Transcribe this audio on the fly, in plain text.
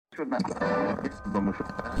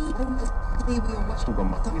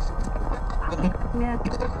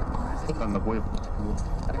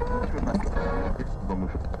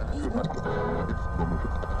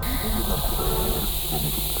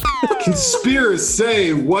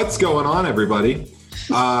Conspiracy, what's going on, everybody?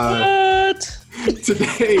 What?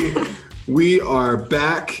 Today, we are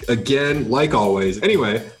back again, like always.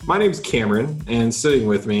 Anyway, my name's Cameron, and sitting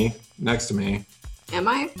with me, next to me... Am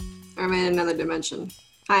I? Or am I in another dimension?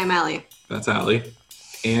 Hi, I'm Allie. That's Allie.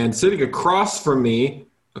 And sitting across from me,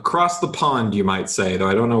 across the pond, you might say, though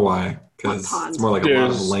I don't know why, because it's more like a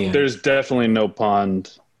lot of land. There's definitely no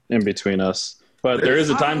pond in between us, but there is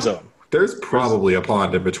a time zone. There's probably a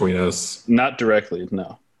pond in between us. Not directly,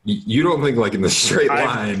 no. You don't think like in the straight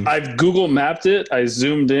line. I've Google mapped it, I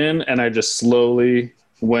zoomed in, and I just slowly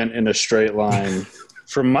went in a straight line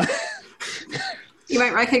from my... You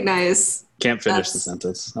might recognize... Can't finish the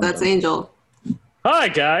sentence. That's Angel. Hi,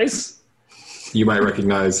 guys. You might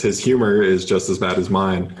recognize his humor is just as bad as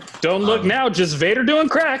mine. Don't look now, just Vader doing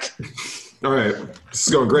crack. All right, this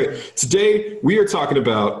is going great. Today, we are talking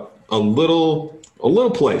about a little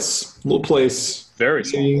place. Very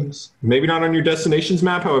small place. Maybe not on your destinations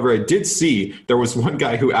map. However, I did see there was one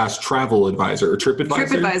guy who asked Travel Advisor or TripAdvisor.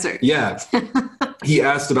 TripAdvisor. Yeah. He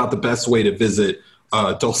asked about the best way to visit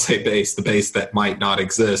Dulce Base, the base that might not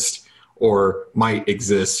exist or might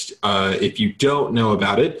exist. If you don't know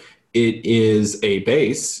about it, it is a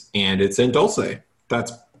base and it's in Dulce.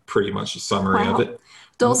 That's pretty much a summary of it.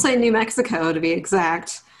 Dulce, New Mexico, to be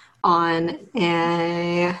exact, on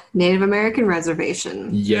a Native American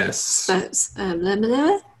reservation. Yes.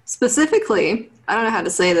 Specifically, I don't know how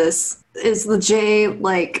to say this, is the J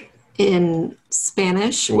like in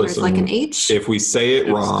Spanish or like an H? If we say it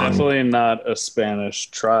wrong... It's definitely not a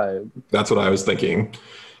Spanish tribe. That's what I was thinking.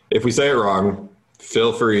 If we say it wrong,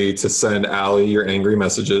 feel free to send Allie your angry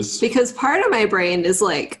messages. Because part of my brain is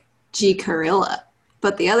like Jicarilla,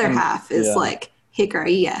 but the other half is like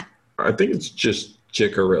Jicarilla. I think it's just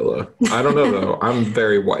Jicarilla. I don't know, though. I'm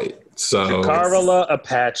very white, so... Jicarilla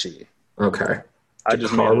Apache. Okay. I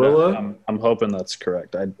just made it up. I'm hoping that's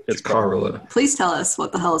correct. It's Jicarilla. Please tell us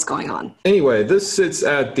what the hell is going on. Anyway, this sits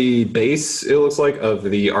at the base, it looks like, of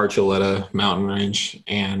the Archuleta mountain range,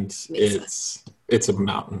 and it's a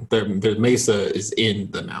mountain. The mesa is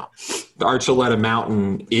in the mountain. The Archuleta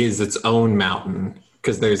mountain is its own mountain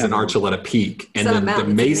because there's an Archuleta peak, and then the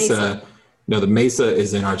mesa. No, the mesa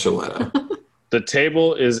is in Archuleta. The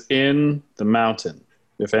table is in the mountain.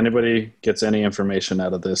 If anybody gets any information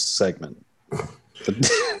out of this segment,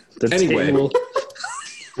 anyway. Table.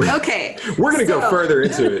 Okay, we're gonna go further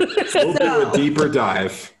into it. We'll do a deeper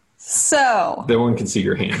dive. So no one can see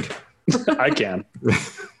your hand. I can.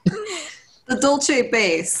 The Dulce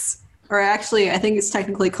base, or actually, I think it's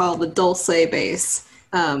technically called the Dulce base,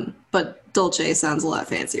 but Dulce sounds a lot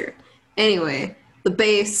fancier. Anyway, the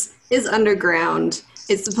base is underground.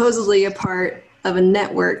 It's supposedly a part of a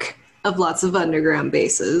network of lots of underground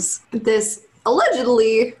bases. This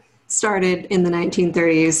allegedly started in the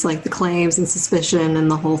 1930s, like the claims and suspicion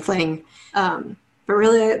and the whole thing. But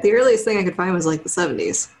really, the earliest thing I could find was like the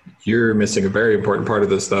 70s. You're missing a very important part of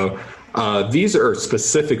this, though. These are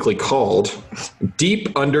specifically called deep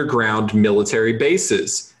underground military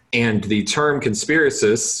bases. And the term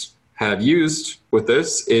conspiracists have used with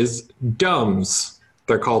this is DUMBs.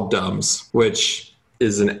 They're called DUMBs, which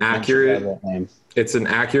is an accurate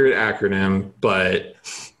acronym, but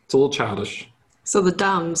it's a little childish. So the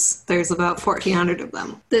DUMBs, there's about 1,400 of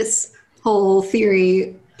them. This whole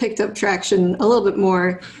theory picked up traction a little bit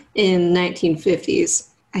more in 1950s.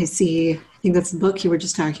 I think that's the book you were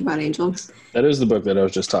just talking about, Angel. That is the book that I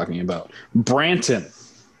was just talking about. Branton.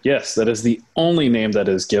 Yes, that is the only name that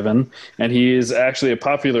is given. And he is actually a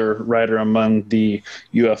popular writer among the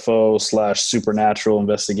UFO/supernatural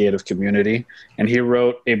investigative community. And he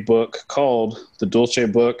wrote a book called The Dulce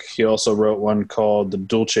Book. He also wrote one called The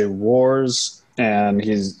Dulce Wars. And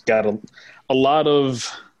he's got a lot of,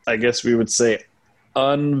 I guess we would say,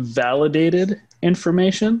 unvalidated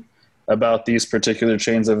information about these particular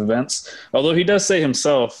chains of events. Although he does say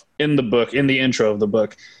himself in the book, in the intro of the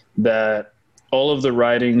book, that all of the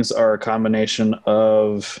writings are a combination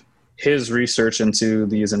of his research into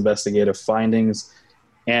these investigative findings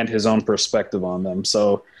and his own perspective on them.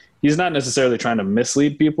 So he's not necessarily trying to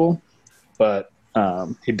mislead people, but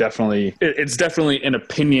it's definitely an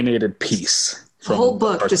opinionated piece. The whole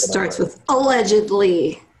book just starts with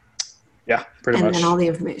allegedly. Yeah, pretty much. And then all the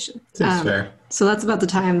information. That's fair. So that's about the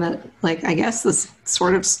time that, like, I guess this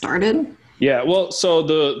sort of started. Yeah, well, so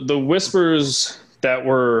the whispers that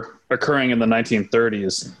were occurring in the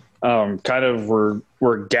 1930s kind of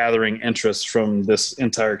were gathering interest from this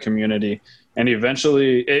entire community. And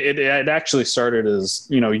eventually it actually started as,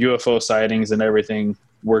 UFO sightings and everything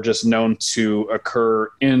were just known to occur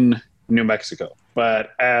in New Mexico.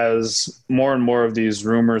 But as more and more of these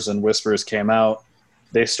rumors and whispers came out,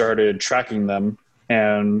 they started tracking them,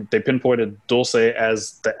 and they pinpointed Dulce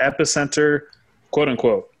as the epicenter, quote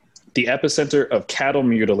unquote, the epicenter of cattle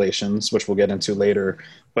mutilations, which we'll get into later.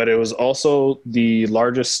 But it was also the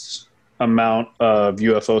largest amount of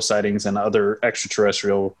UFO sightings and other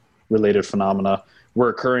extraterrestrial related phenomena were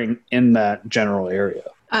occurring in that general area.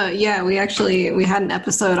 Yeah, we had an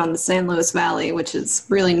episode on the San Luis Valley, which is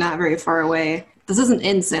really not very far away. This isn't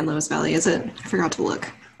in San Luis Valley, is it? I forgot to look.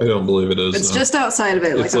 I don't believe it is. It's just outside of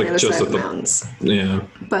it, It's on the other just side of at the the- mountains. Yeah.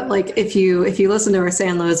 But if you listen to our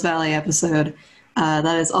San Luis Valley episode,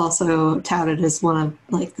 that is also touted as one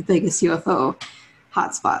of the biggest UFO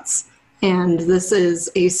hotspots. And this is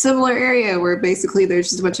a similar area where basically there's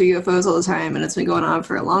just a bunch of UFOs all the time, and it's been going on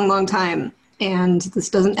for a long, long time. And this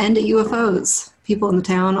doesn't end at UFOs. People in the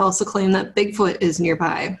town also claim that Bigfoot is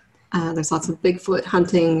nearby. There's lots of Bigfoot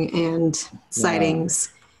hunting and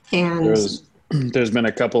sightings. And There's been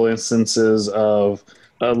a couple instances of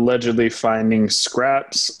allegedly finding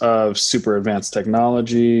scraps of super advanced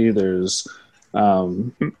technology. There's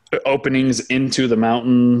openings into the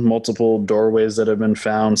mountain, multiple doorways that have been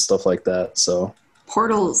found, stuff like that. So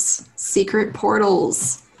portals, secret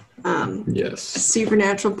portals, Yes.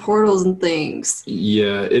 supernatural portals and things.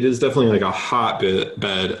 Yeah, it is definitely like a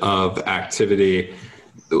hotbed of activity.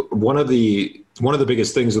 One of the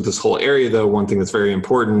biggest things with this whole area, though, one thing that's very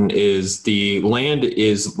important is the land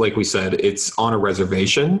is, like we said, it's on a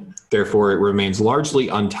reservation. Therefore, it remains largely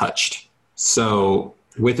untouched. So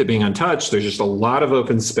with it being untouched, there's just a lot of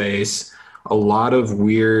open space. A lot of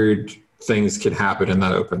weird things can happen in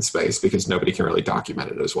that open space because nobody can really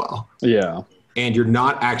document it as well. yeah, And you're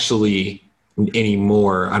not actually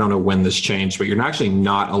anymore, I don't know when this changed, but you're actually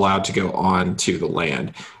not allowed to go on to the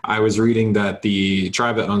land. I was reading that the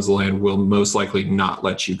tribe that owns the land will most likely not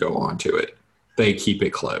let you go onto it. They keep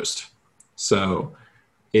it closed. So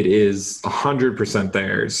it is 100%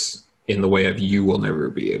 theirs in the way of you will never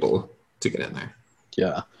be able to get in there.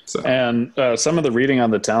 yeah. So And some of the reading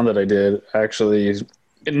on the town that I did actually,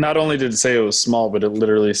 not only did it say it was small, but it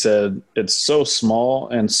literally said it's so small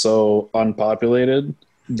and so unpopulated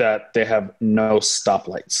that they have no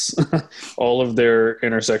stoplights. All of their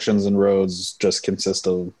intersections and roads just consist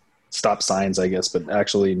of stop signs, I guess, but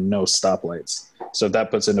actually no stoplights. So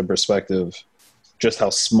that puts into perspective just how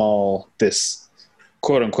small this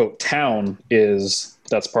quote unquote town is.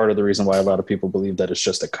 That's part of the reason why a lot of people believe that it's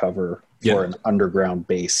just a cover for an underground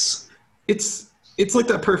base. it's like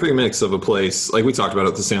that perfect mix of a place, like we talked about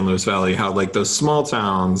at the San Luis Valley, how like those small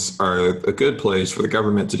towns are a good place for the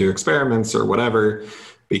government to do experiments or whatever,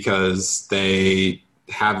 because they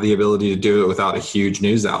have the ability to do it without a huge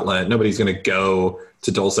news outlet. Nobody's going to go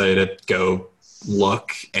to Dulce to go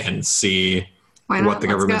look and see what the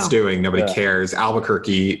government's doing. Nobody cares.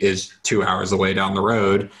 Albuquerque is 2 hours away down the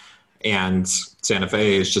road, and Santa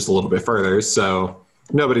Fe is just a little bit further. So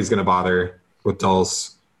nobody's going to bother with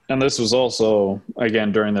Dulce. And this was also,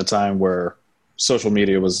 again, during the time where social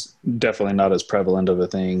media was definitely not as prevalent of a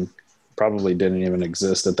thing, probably didn't even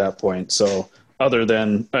exist at that point. So other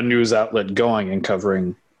than a news outlet going and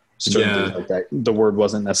covering certain things like that, the word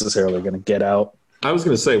wasn't necessarily going to get out. I was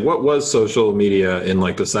going to say, what was social media in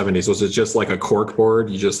like the 70s? Was it just like a cork board?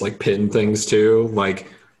 You just like pin things to,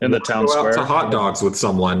 like in the town go square out to hot dogs with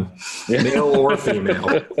someone, male or female.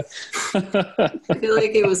 I feel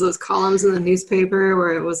like it was those columns in the nursepaper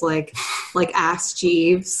where it was like Ask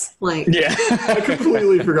Jeeves. Like, Yeah. I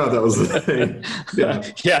completely forgot that was the thing. Yeah.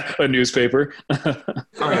 Yeah, a newspaper.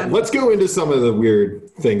 All right, let's go into some of the weird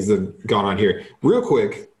things that have gone on here. Real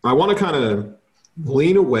quick, I want to kind of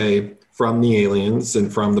lean away from the aliens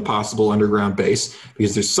and from the possible underground base,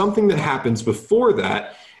 because there's something that happens before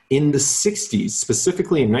that in the 60s,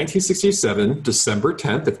 specifically in 1967, December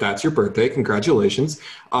 10th, if that's your birthday, congratulations.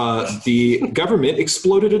 The government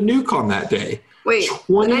exploded a nuke on that day. wait,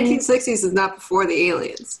 the 1960s is not before the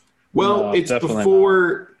aliens. Well, No, it's definitely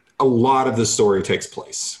before a lot of the story takes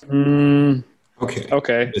place. Okay.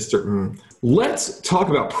 Okay. Mr. Let's talk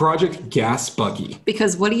about Project Gas Buggy.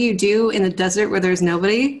 Because what do you do in the desert where there's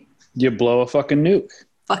nobody? You blow a fucking nuke.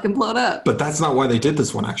 Fucking blow it up. But that's not why they did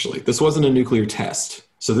this one, actually. This wasn't a nuclear test.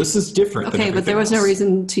 So this is different. Okay, but there was no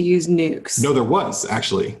reason to use nukes. No, there was,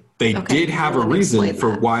 actually. They Okay, did have a let me reason explain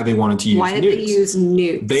for that. why they wanted to use Why nukes. did they use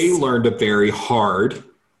nukes? They learned a very hard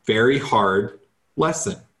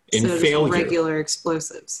lesson in so just failure. regular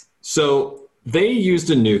explosives. So They used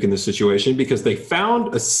a nuke in this situation because they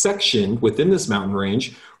found a section within this mountain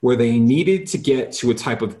range where they needed to get to a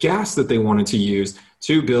type of gas that they wanted to use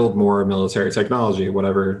to build more military technology,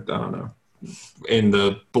 whatever, I don't know, in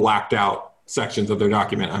the blacked out sections of their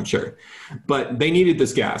document, I'm sure. But they needed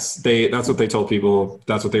this gas. That's what they told people.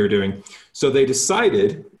 That's what they were doing. So they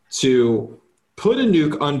decided to put a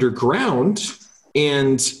nuke underground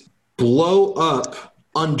and blow up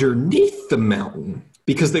underneath the mountain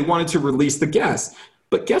because they wanted to release the gas.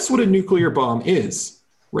 But guess what a nuclear bomb is?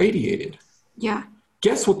 Radiated. Yeah.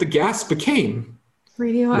 Guess what the gas became?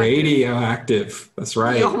 Radioactive. Radioactive. That's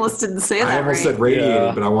right. You almost didn't say that. I almost right. said radiated,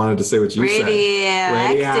 Yeah. but I wanted to say what you said.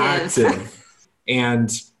 Radioactive.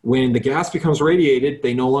 And when the gas becomes radiated,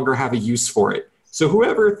 they no longer have a use for it. So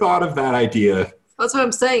whoever thought of that idea, That's what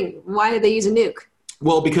I'm saying. Why did they use a nuke?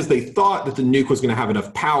 well, because they thought that the nuke was going to have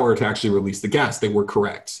enough power to actually release the gas. They were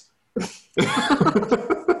correct.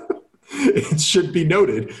 It should be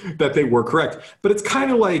noted that they were correct. But it's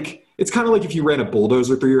kind of like if you ran a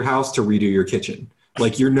bulldozer through your house to redo your kitchen.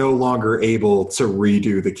 Like you're no longer able to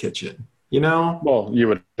redo the kitchen, you know? Well, you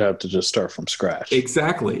would have to just start from scratch.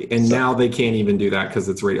 Exactly. And now they can't even do that because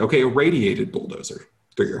it's okay, a radiated bulldozer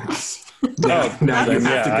through your house. Now you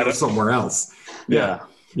have to go somewhere else. Yeah.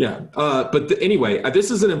 Yeah. Anyway, this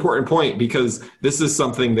is an important point because this is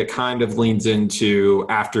something that kind of leans into,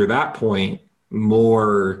 after that point,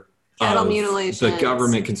 more Cattle of mutilations. the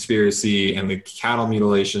government conspiracy and the cattle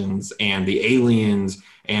mutilations and the aliens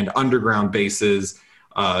and underground bases,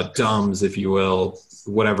 dumbs, if you will,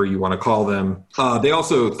 whatever you want to call them. They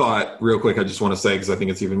also thought, real quick, I just want to say, because I think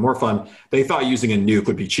it's even more fun, they thought using a nuke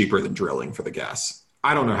would be cheaper than drilling for the gas.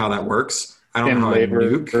 I don't know how that works. I don't know how a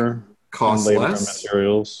nuke costs less.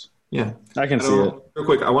 Materials. Yeah. I can see it. Real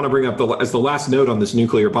quick, I want to bring up as the last note on this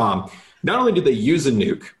nuclear bomb. Not only did they use a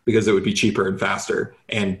nuke because it would be cheaper and faster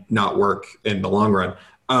and not work in the long run,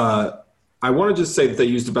 I want to just say that they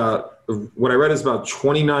used what I read is about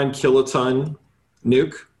 29 kiloton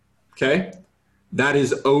nuke. Okay. That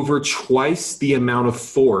is over twice the amount of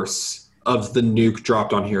force of the nuke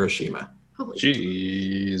dropped on Hiroshima.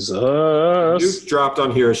 Jesus. Nuke dropped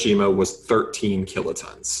on Hiroshima was 13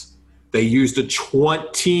 kilotons. They used a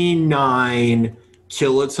 29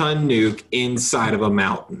 kiloton nuke inside of a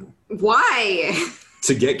mountain. Why?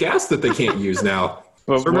 To get gas that they can't use now.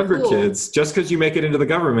 So remember, kids, just because you make it into the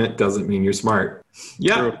government doesn't mean you're smart.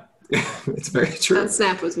 Yeah, it's very true. That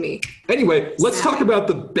snap was me. Anyway, let's talk about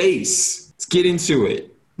the base. Let's get into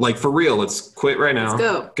it. Like, for real, let's quit right now.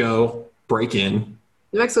 Let's Go. Break in.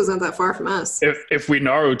 New Mexico's not that far from us. If we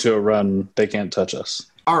Naruto run, they can't touch us.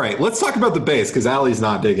 All right, let's talk about the base, because Allie's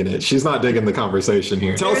not digging it. She's not digging the conversation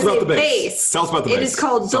here. Tell us about the base. Tell us about the base. It is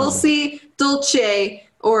called Dolce,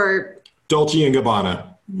 or Dolce and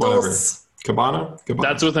Gabbana. Whatever. Dulce. Gabbana?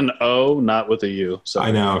 That's with an O, not with a U. So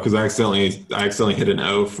I know, because I accidentally hit an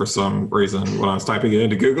O for some reason when I was typing it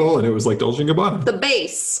into Google, and it was like Dolce and Gabbana. The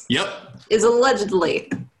base Yep. is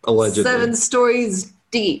allegedly 7 stories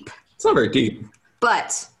deep. It's not very deep.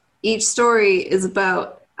 But each story is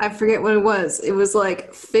about, I forget what it was. It was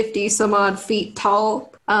like 50 some odd feet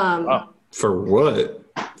tall For what?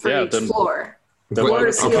 for each floor.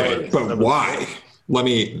 Okay, but why? Let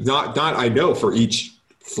me not I know for each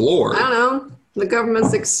floor. I don't know. The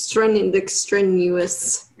government's extraneous.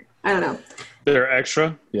 I don't know. they're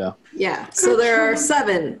extra. Yeah. Yeah. So there are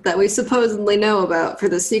 7 that we supposedly know about for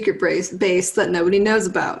the secret base that nobody knows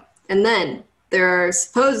about. And then there are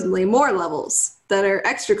supposedly more levels that are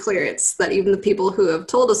extra clearance that even the people who have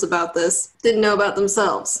told us about this didn't know about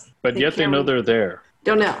themselves. But yet they know they're there.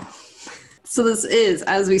 Don't know. So this is,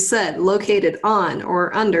 as we said, located on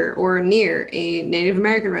or under or near a Native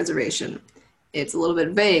American reservation. It's a little bit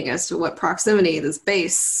vague as to what proximity this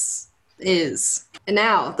base is. And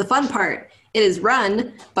now, the fun part, it is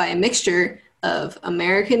run by a mixture of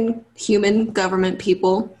American human government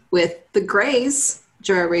people with the Greys, which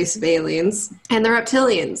are a race of aliens, and the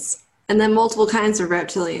reptilians, and then multiple kinds of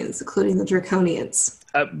reptilians, including the Draconians.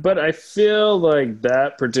 But I feel like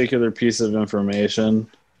that particular piece of information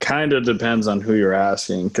kind of depends on who you're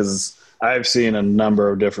asking, because I've seen a number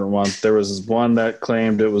of different ones. There was one that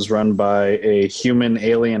claimed it was run by a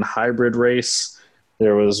human-alien hybrid race.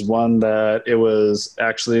 There was one that it was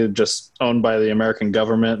actually just owned by the American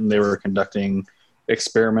government, and they were conducting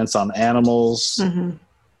experiments on animals. Mm-hmm.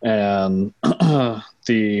 And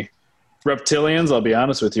the reptilians, I'll be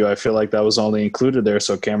honest with you, I feel like that was only included there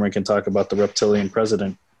so Cameron can talk about the reptilian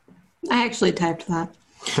president. I actually typed that.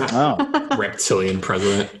 Oh. Reptilian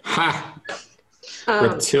president. Ha!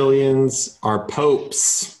 Reptilians are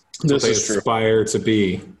popes. This they is true. aspire to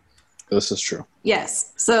be. This is true.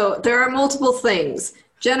 Yes. So there are multiple things.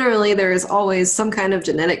 generally there is always some kind of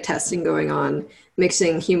genetic testing going on,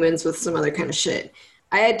 mixing humans with some other kind of shit.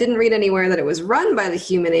 I didn't read anywhere that it was run by the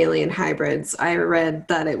human-alien hybrids. I read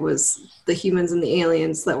that it was the humans and the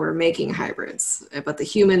aliens that were making hybrids. But the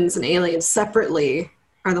humans and aliens separately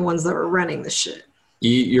are the ones that were running the shit.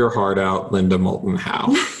 Eat your heart out, Linda Moulton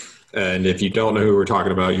Howe. And if you don't know who we're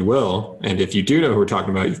talking about, you will. And if you do know who we're talking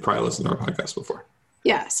about, you've probably listened to our podcast before.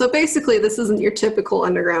 Yeah, so basically this isn't your typical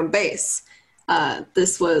underground base.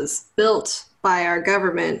 This was built by our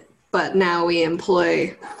government, but now we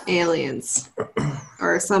employ aliens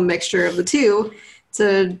or some mixture of the two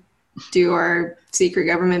to do our secret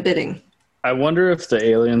government bidding. I wonder if the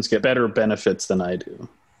aliens get better benefits than I do.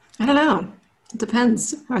 I don't know. It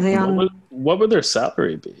depends. Are they on? What would their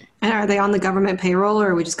salary be? And are they on the government payroll, or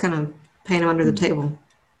are we just kind of paying them under the table?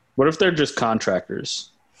 What if they're just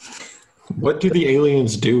contractors? What do the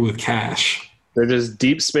aliens do with cash? They're just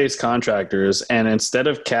deep space contractors, and instead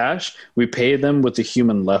of cash, we pay them with the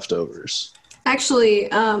human leftovers. Actually,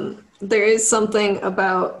 there is something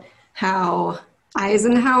about how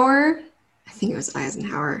Eisenhower, I think it was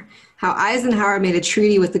Eisenhower, how Eisenhower made a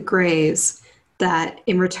treaty with the Greys that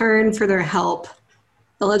in return for their help,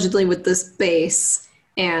 allegedly with this base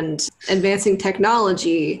and advancing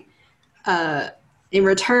technology, in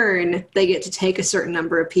return, they get to take a certain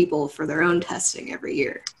number of people for their own testing every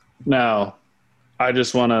year. Now, I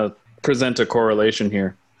just want to present a correlation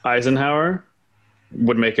here. Eisenhower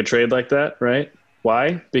would make a trade like that, right?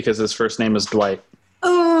 Why? Because his first name is Dwight.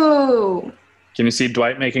 Oh! Can you see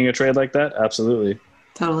Dwight making a trade like that? Absolutely.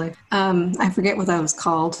 Totally. I forget what that was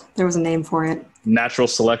called. There was a name for it. Natural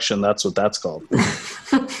selection, that's what that's called.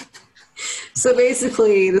 So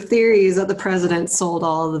basically, the theory is that the president sold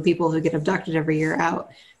all of the people who get abducted every year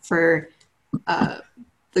out for the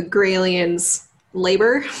Gralians'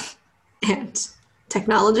 labor and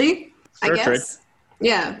technology, I guess. Trade.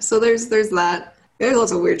 Yeah, so there's that. There's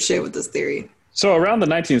lots of weird shit with this theory. So around the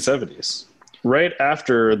 1970s, right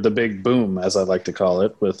after the big boom, as I like to call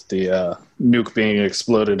it, with the nuke being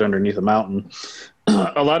exploded underneath a mountain,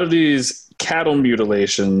 a lot of these cattle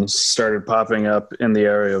mutilations started popping up in the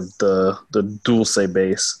area of the Dulce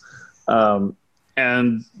base.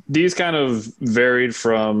 And these kind of varied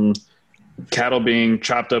from cattle being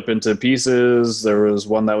chopped up into pieces. There was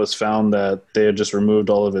one that was found that they had just removed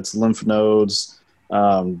all of its lymph nodes.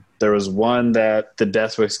 There was one that the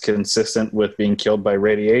death was consistent with being killed by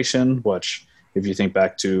radiation, which, if you think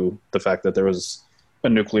back to the fact that there was a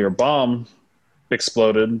nuclear bomb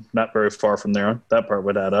exploded not very far from there, that part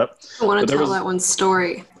would add up. I want to tell that one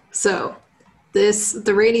story. So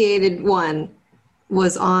the radiated one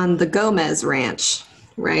was on the Gomez Ranch,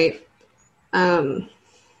 right? I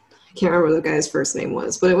can't remember what the guy's first name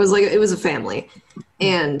was, but it was a family.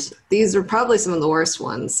 And these are probably some of the worst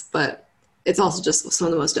ones, but it's also just some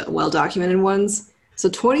of the most well-documented ones. So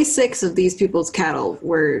 26 of these people's cattle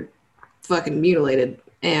were fucking mutilated,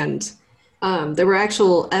 and there were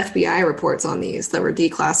actual FBI reports on these that were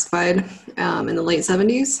declassified in the late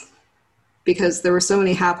 70s because there were so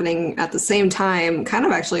many happening at the same time, kind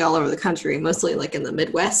of actually all over the country, mostly like in the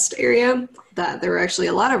Midwest area, that there were actually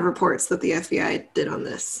a lot of reports that the FBI did on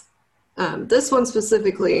this. This one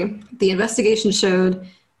specifically, the investigation showed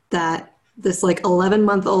that this like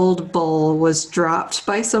 11-month-old bull was dropped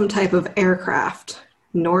by some type of aircraft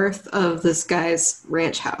north of this guy's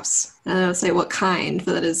ranch house. I don't say what kind,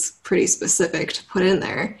 but that is pretty specific to put in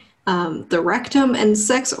there. The rectum and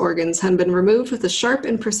sex organs had been removed with a sharp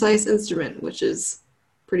and precise instrument, which is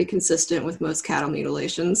pretty consistent with most cattle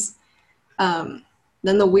mutilations. Then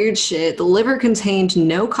the weird shit, the liver contained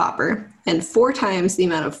no copper and 4 times the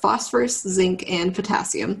amount of phosphorus, zinc, and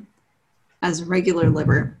potassium as regular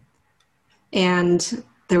liver. And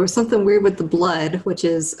there was something weird with the blood, which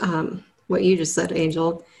is what you just said,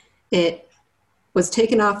 Angel. It was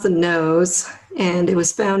taken off the nose, and it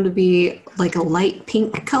was found to be like a light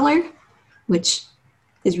pink color, which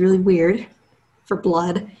is really weird for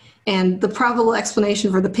blood. And the probable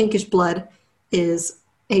explanation for the pinkish blood is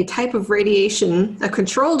a type of radiation, a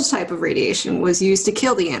controlled type of radiation, was used to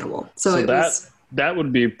kill the animal. So that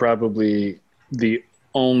would be probably the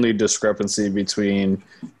only discrepancy between,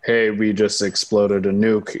 hey, we just exploded a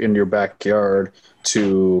nuke in your backyard,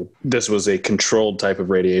 to this was a controlled type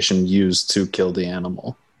of radiation used to kill the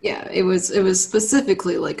animal. Yeah, it was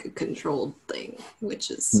specifically like a controlled thing,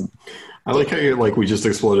 which is... I like how you're like, we just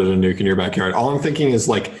exploded a nuke in your backyard. All I'm thinking is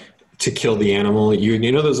like, to kill the animal,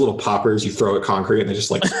 you know those little poppers you throw at concrete and they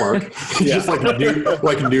just like spark? Yeah. Just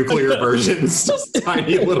like nuclear versions, just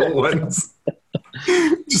tiny little ones.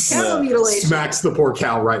 Just mutilation. smacks the poor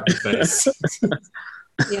cow right in the face.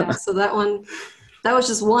 Yeah, so that one that was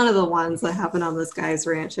just one of the ones that happened on this guy's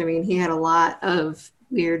ranch. I mean, he had a lot of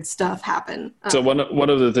weird stuff happen. So one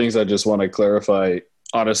of the things I just want to clarify,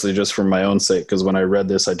 honestly, just for my own sake, because when I read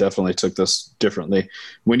this, I definitely took this differently.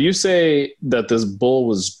 When you say that this bull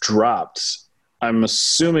was dropped, I'm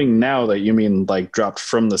assuming now that you mean like dropped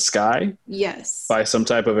from the sky Yes. by some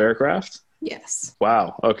type of aircraft? Yes.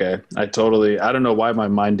 Wow. Okay. I don't know why my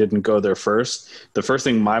mind didn't go there first. The first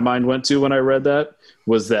thing my mind went to when I read that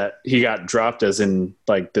was that he got dropped as in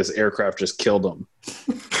like this aircraft just killed him.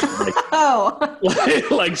 Like, Oh.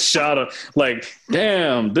 like shot him. Like,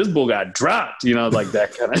 damn, this bull got dropped, like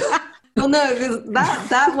that kind of. Well, no, 'cause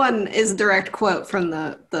that one is a direct quote from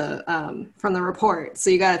the report. So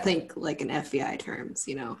you got to think like in FBI terms,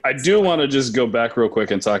 I do want to just go back real quick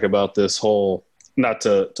and talk about this whole, not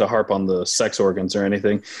to harp on the sex organs or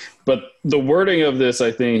anything, but the wording of this,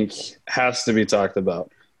 I think, has to be talked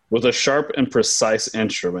about. With a sharp and precise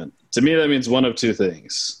instrument. To me, that means one of two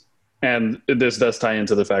things. And this does tie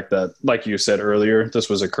into the fact that, like you said earlier, this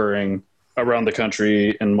was occurring around the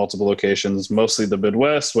country in multiple locations, mostly the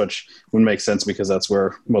Midwest, which would make sense because that's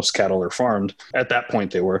where most cattle are farmed. At that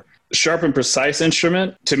point, they were. Sharp and precise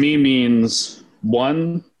instrument, to me, means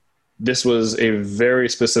one, this was a very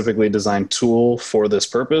specifically designed tool for this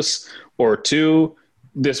purpose, or two,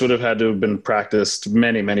 this would have had to have been practiced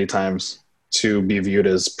many, many times to be viewed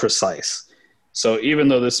as precise. So even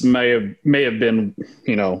though this may have been,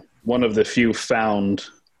 one of the few found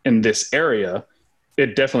in this area,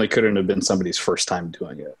 it definitely couldn't have been somebody's first time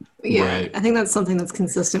doing it. Yeah, Right. I think that's something that's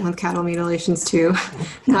consistent with cattle mutilations too.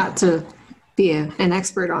 Not to be an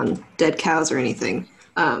expert on dead cows or anything,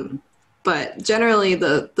 but generally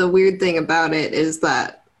the weird thing about it is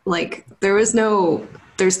that like there's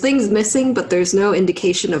things missing, but there's no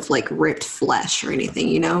indication of like ripped flesh or anything.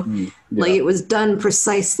 Yeah. Like it was done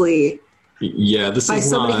precisely Yeah, this by is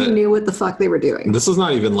somebody not. who knew what the fuck they were doing. This is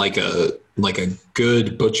not even like a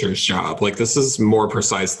good butcher's job. Like this is more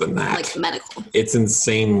precise than that. Like medical. It's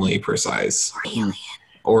insanely precise. Alien.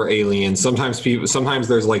 Or alien. Sometimes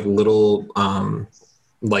there's like little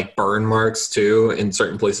like burn marks too in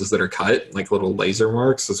certain places that are cut, like little laser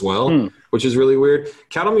marks as well, which is really weird.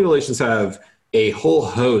 Cattle mutilations have a whole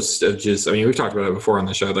host of we've talked about it before on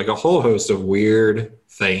the show, like a whole host of weird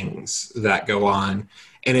things that go on.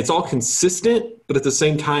 And it's all consistent, but at the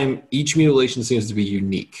same time, each mutilation seems to be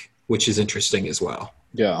unique, which is interesting as well.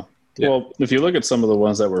 Yeah. Well, if you look at some of the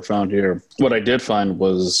ones that were found here, what I did find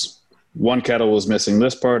was one cattle was missing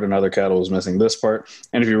this part, another cattle was missing this part.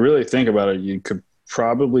 And if you really think about it, you could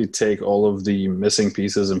probably take all of the missing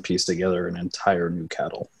pieces and piece together an entire new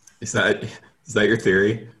cattle. Is that your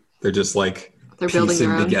theory? They're just like They're building piecing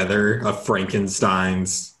their own. together a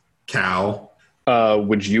Frankenstein's cow.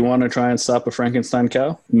 Would you want to try and stop a Frankenstein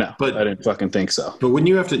cow? No, But- I didn't fucking think so. But wouldn't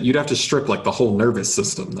you'd have to strip like the whole nervous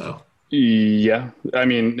system though. Yeah. I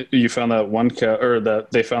mean, you found that one cow, or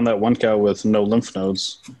that they found that one cow with no lymph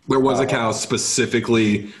nodes. There was a cow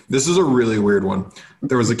specifically. This is a really weird one.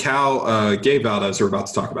 There was a cow, Gabe Valdez, we're about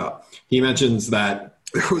to talk about. He mentions that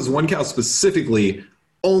there was one cow specifically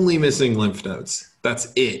only missing lymph nodes.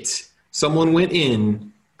 That's it. Someone went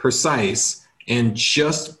in precise and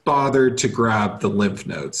just bothered to grab the lymph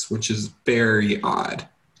nodes, which is very odd.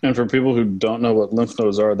 And for people who don't know what lymph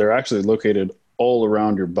nodes are, they're actually located all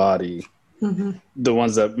around your body. Mm-hmm. The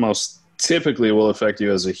ones that most typically will affect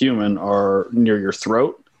you as a human are near your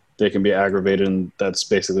throat. They can be aggravated, and that's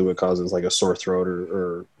basically what causes like a sore throat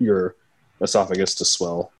or your esophagus to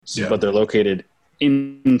swell. Yeah. But they're located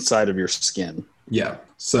inside of your skin. Yeah.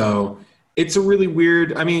 So it's a really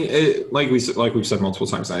weird. I mean, like we've said multiple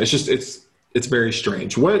times now. It's very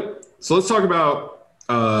strange. So let's talk about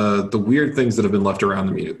the weird things that have been left around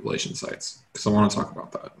the mutilation sites, because I want to talk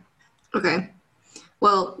about that. Okay.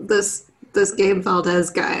 Well, this Gabe Valdez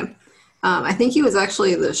guy, I think he was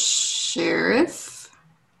actually the sheriff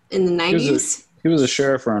in the 90s. He was a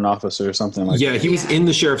sheriff or an officer or something like Yeah, that. he was Yeah. in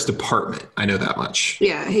the sheriff's department. I know that much.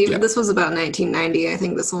 Yeah, this was about 1990, I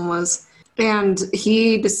think this one was. And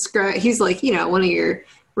he's like, one of your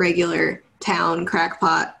regular town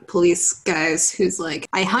crackpot police guys who's like,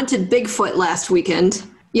 I hunted Bigfoot last weekend.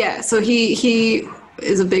 Yeah, so he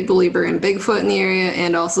is a big believer in Bigfoot in the area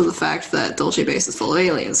and also the fact that Dulce Base is full of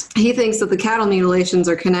aliens. He thinks that the cattle mutilations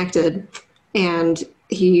are connected, and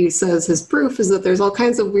he says his proof is that there's all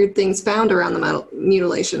kinds of weird things found around the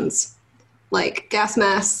mutilations, like gas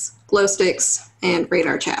masks, glow sticks, and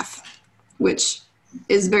radar chaff, which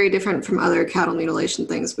is very different from other cattle mutilation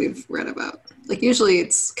things we've read about. Like usually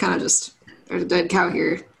it's kind of just, there's a dead cow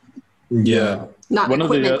here, Yeah. not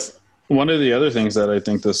equipment. One of the other things that I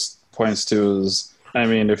think this points to is, I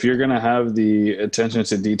mean, if you're going to have the attention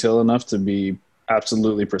to detail enough to be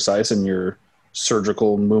absolutely precise in your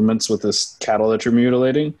surgical movements with this cattle that you're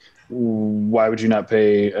mutilating, why would you not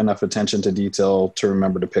pay enough attention to detail to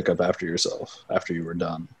remember to pick up after yourself after you were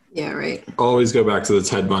done? Yeah, right. Always go back to the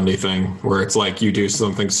Ted Bundy thing where it's like you do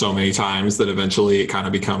something so many times that eventually it kind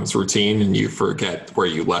of becomes routine and you forget where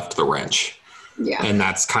you left the wrench. Yeah. And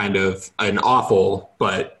that's kind of an awful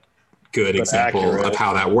but good example accurate of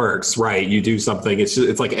how that works, right? You do something, it's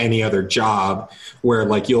like any other job where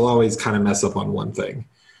like you'll always kind of mess up on one thing.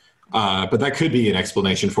 But that could be an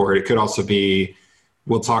explanation for it. It could also be,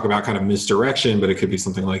 we'll talk about kind of misdirection, but it could be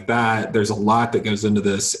something like that. There's a lot that goes into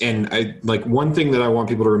this. And I like one thing that I want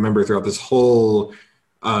people to remember throughout this whole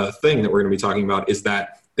thing that we're going to be talking about is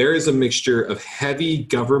that there is a mixture of heavy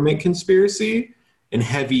government conspiracy and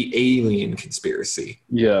heavy alien conspiracy.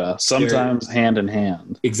 Yeah, sometimes hand in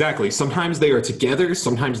hand. Exactly. Sometimes they are together,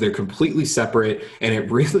 sometimes they're completely separate, and it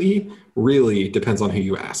really, really depends on who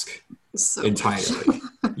you ask. So Entirely.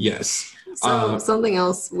 Yes. So something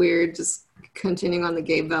else weird, just continuing on the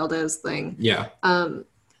Gabe Valdez thing. Yeah.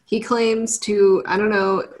 He claims to, I don't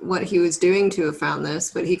know what he was doing to have found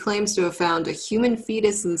this, but he claims to have found a human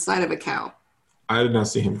fetus inside of a cow. I did not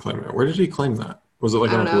see him claim it. Where did he claim that? Was it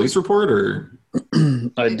like I on a don't know. police report or?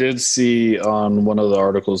 I did see on one of the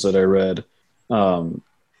articles that I read,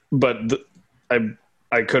 but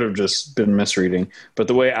I could have just been misreading. But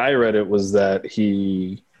the way I read it was that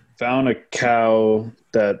he found a cow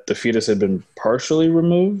that the fetus had been partially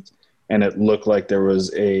removed, and it looked like there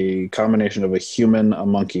was a combination of a human, a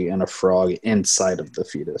monkey, and a frog inside of the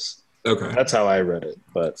fetus. Okay. That's how I read it,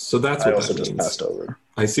 but So that's I what also that just means. passed over.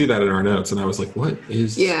 I see that in our notes, and I was like, "What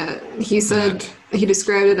is?" Yeah, he said he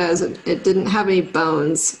described it as it didn't have any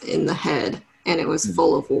bones in the head, and it was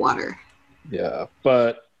full of water. Yeah,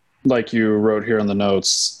 but like you wrote here in the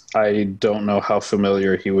notes, I don't know how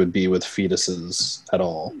familiar he would be with fetuses at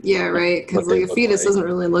all. Yeah, right. Because What they like a look fetus like. doesn't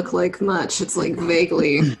really look like much. It's like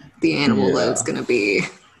vaguely the animal that it's gonna be,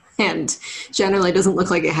 and generally doesn't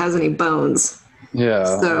look like it has any bones. Yeah,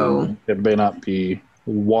 So- it may not be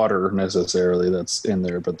water necessarily that's in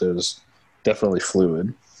there, but there's definitely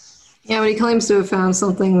fluid. Yeah, but he claims to have found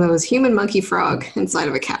something that was human, monkey, frog inside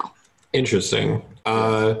of a cow. Interesting.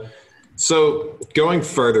 So going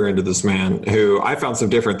further into this man, who I found some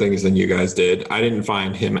different things than you guys did. I didn't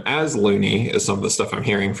find him as loony as some of the stuff I'm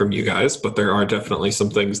hearing from you guys, but there are definitely some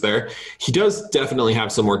things there. He does definitely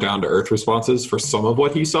have some more down-to-earth responses for some of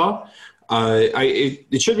what he saw.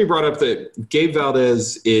 It should be brought up that Gabe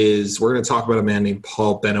Valdez we're going to talk about a man named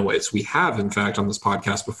Paul Benowitz. We have, in fact, on this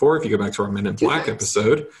podcast before, if you go back to our Men in Black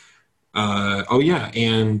episode.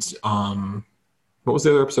 And what was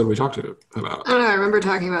the other episode we talked about? I don't know. I remember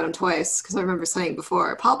talking about him twice because I remember saying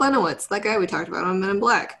before, Paul Benowitz, that guy we talked about on Men in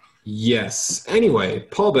Black. Yes. Anyway,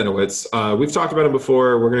 Paul Benowitz, we've talked about him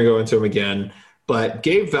before. We're going to go into him again. But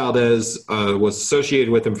Gabe Valdez was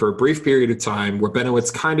associated with him for a brief period of time where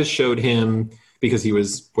Benowitz kind of showed him, because he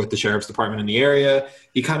was with the sheriff's department in the area,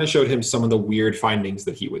 he kind of showed him some of the weird findings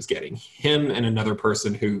that he was getting. Him and another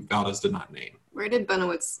person who Valdez did not name. Where did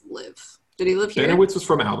Benowitz live? Did he live here? Benowitz was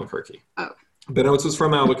from Albuquerque. Oh. Benowitz was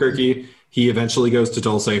from Albuquerque. He eventually goes to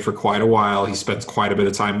Dulce for quite a while. He spends quite a bit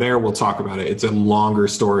of time there. We'll talk about it. It's a longer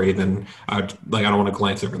story than I don't want to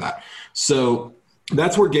glance over that. So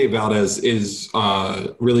that's where Gabe Valdez is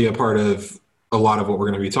really a part of a lot of what we're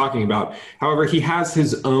going to be talking about. However, he has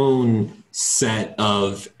his own set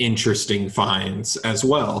of interesting finds as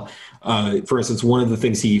well. For instance, one of the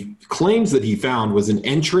things he claims that he found was an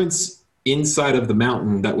entrance inside of the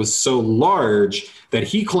mountain that was so large that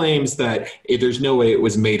he claims that there's no way it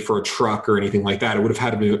was made for a truck or anything like that. It would have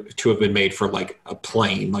had to have been made for like a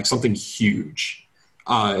plane, like something huge.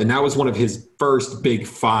 And that was one of his first big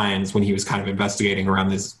finds when he was kind of investigating around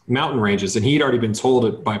these mountain ranges. And he'd already been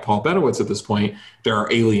told by Paul Benowitz at this point, there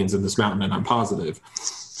are aliens in this mountain, and I'm positive.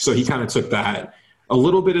 So he kind of took that a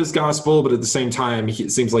little bit as gospel, but at the same time,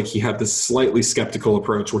 it seems like he had this slightly skeptical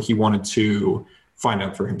approach where he wanted to find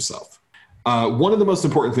out for himself. One of the most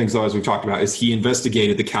important things, though, as we've talked about, is he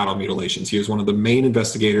investigated the cattle mutilations. He was one of the main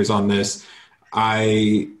investigators on this.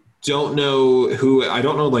 I don't know who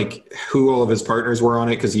all of his partners were on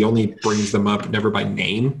it, because he only brings them up never by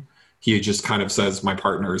name. He just kind of says my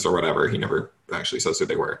partners or whatever. He never actually says who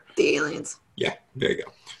they were. The aliens. Yeah, there you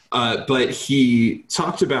go. But he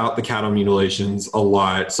talked about the cattle mutilations a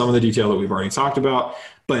lot. Some of the detail that we've already talked about,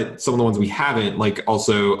 but some of the ones we haven't, like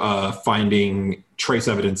also finding trace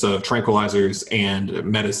evidence of tranquilizers and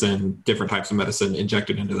medicine, different types of medicine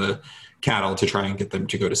injected into the cattle to try and get them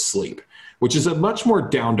to go to sleep, which is a much more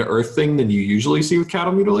down-to-earth thing than you usually see with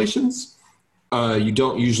cattle mutilations. You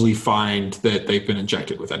don't usually find that they've been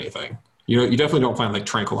injected with anything. You definitely don't find like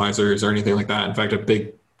tranquilizers or anything like that. In fact, a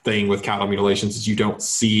big thing with cattle mutilations is you don't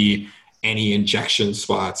see any injection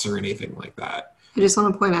spots or anything like that. I just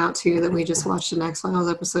want to point out too that we just watched an X-Files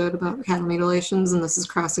episode about cattle mutilations, and this is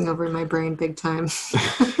crossing over in my brain big time.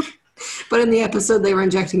 But in the episode, they were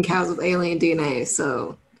injecting cows with alien DNA,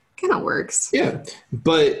 so it kind of works. Yeah,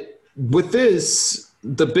 but with this,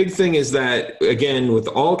 the big thing is that, again, with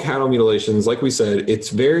all cattle mutilations, like we said, it's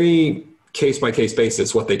very case-by-case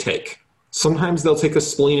basis what they take. Sometimes they'll take a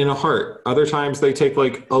spleen and a heart. Other times they take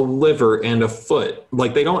like a liver and a foot.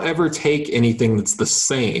 Like they don't ever take anything that's the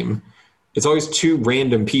same. It's always two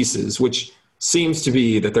random pieces, which seems to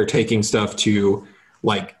be that they're taking stuff to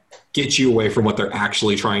like get you away from what they're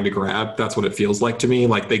actually trying to grab. That's what it feels like to me.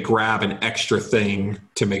 Like they grab an extra thing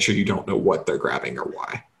to make sure you don't know what they're grabbing or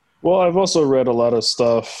why. Well, I've also read a lot of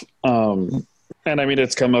stuff, and I mean,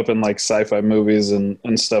 it's come up in like sci-fi movies and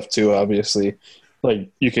stuff too, obviously. Like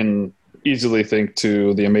you can easily think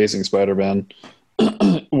to The Amazing Spider-Man,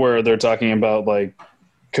 where they're talking about like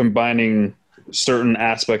combining certain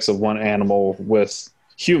aspects of one animal with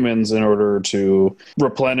humans in order to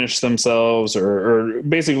replenish themselves or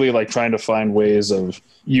basically like trying to find ways of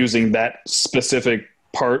using that specific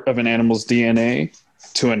part of an animal's DNA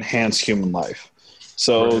to enhance human life.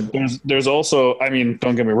 So there's also, I mean,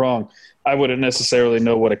 don't get me wrong, I wouldn't necessarily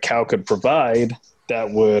know what a cow could provide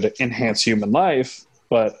that would enhance human life,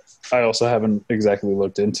 but I also haven't exactly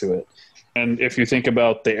looked into it. And if you think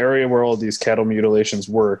about the area where all these cattle mutilations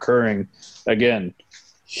were occurring, again,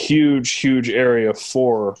 huge area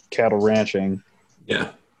for cattle ranching.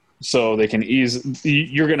 Yeah. So they can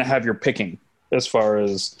you're going to have your picking as far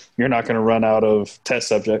as you're not going to run out of test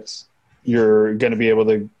subjects. You're going to be able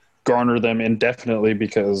to garner them indefinitely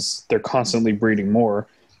because they're constantly breeding more.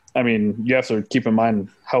 I mean, you have to keep in mind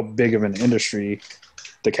how big of an industry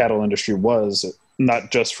the cattle industry was,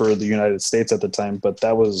 not just for the United States at the time, but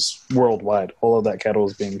that was worldwide. All of that cattle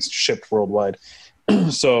was being shipped worldwide.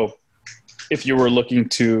 So if you were looking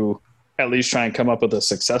to at least try and come up with a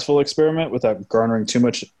successful experiment without garnering too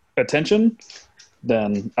much attention,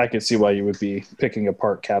 then I could see why you would be picking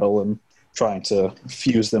apart cattle and trying to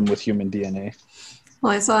fuse them with human DNA.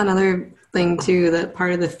 Well, I saw another thing too, that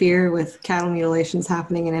part of the fear with cattle mutilations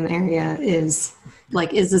happening in an area is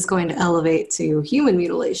like, is this going to elevate to human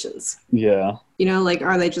mutilations? Yeah. You know, like,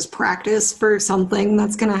 are they just practice for something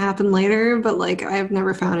that's going to happen later? But like, I've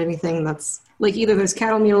never found anything that's like, either there's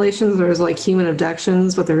cattle mutilations or there's like human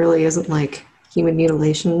abductions, but there really isn't like human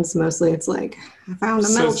mutilations. Mostly it's like, I found a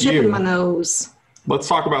metal chip in my nose. Let's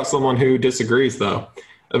talk about someone who disagrees though.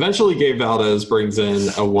 Eventually Gabe Valdez brings in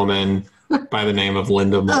a woman by the name of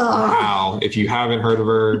Linda Moulton Howe. If you haven't heard of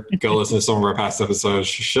her, go listen to some of our past episodes.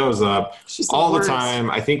 She shows up all the time.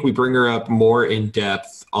 I think we bring her up more in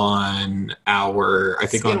depth on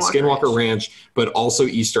Skinwalker Ranch, but also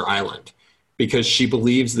Easter Island, because she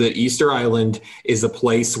believes that Easter Island is a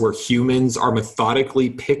place where humans are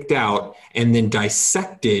methodically picked out and then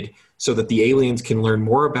dissected so that the aliens can learn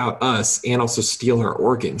more about us and also steal our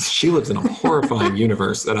organs. She lives in a horrifying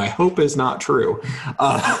universe that I hope is not true.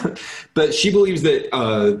 But she believes that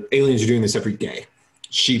aliens are doing this every day.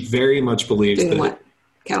 She very much believes doing what?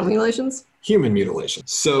 Cattle mutilations? Human mutilation.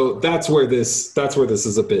 So that's where this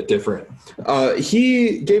is a bit different.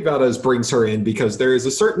 Gabe Valdez brings her in because there is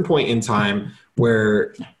a certain point in time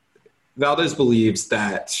where Valdez believes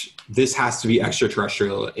that this has to be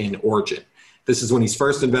extraterrestrial in origin. This is when he's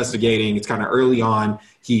first investigating. It's kind of early on.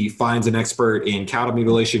 He finds an expert in cattle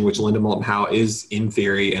mutilation, which Linda Moulton Howe is, in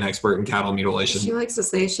theory, an expert in cattle mutilation. She likes to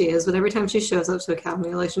say she is, but every time she shows up to a cattle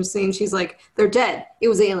mutilation scene, she's like, they're dead. It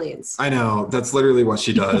was aliens. I know. That's literally what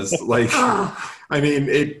she does. Like, I mean,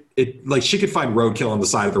 it like she could find roadkill on the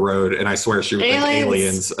side of the road, and I swear she would think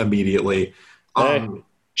aliens immediately. Hey,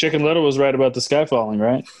 Chicken Little was right about the sky falling,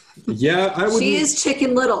 right? Yeah, I would. She is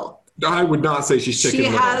Chicken Little. I would not say she's Chicken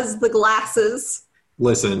Little. She has the glasses.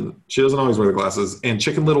 Listen, she doesn't always wear the glasses. And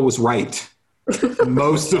Chicken Little was right.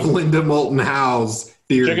 Most of Linda Moulton Howe's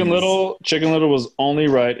theories. Chicken Little was only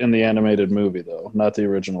right in the animated movie, though, not the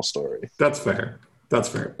original story. That's fair.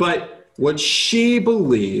 But what she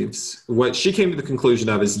believes, what she came to the conclusion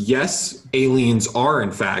of is, yes, aliens are,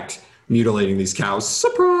 in fact, mutilating these cows.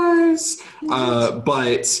 Surprise!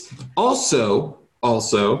 But also,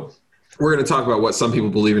 we're going to talk about what some people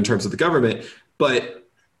believe in terms of the government, but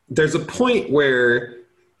there's a point where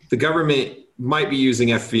the government might be using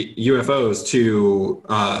UFOs to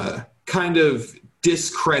kind of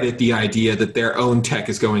discredit the idea that their own tech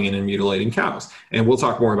is going in and mutilating cows. And we'll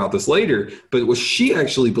talk more about this later. But what she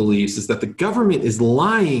actually believes is that the government is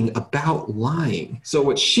lying about lying. So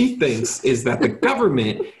what she thinks is that the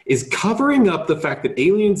government is covering up the fact that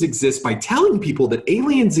aliens exist by telling people that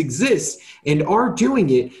aliens exist and are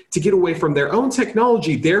doing it to get away from their own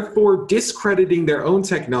technology, therefore discrediting their own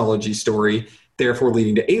technology story, therefore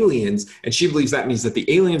leading to aliens. And she believes that means that the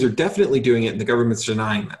aliens are definitely doing it and the government's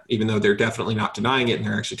denying that, even though they're definitely not denying it and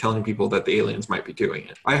they're actually telling people that the aliens might be doing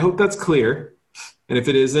it. I hope that's clear. And if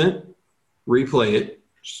it isn't, replay it.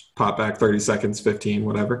 Just pop back 30 seconds, 15,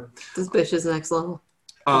 whatever. This bitch is next level.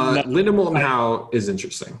 Linda Moulton Howe is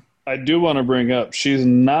interesting. I do want to bring up, she's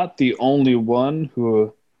not the only one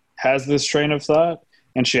who has this train of thought,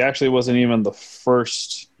 and she actually wasn't even the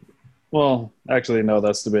first. Well, actually, no,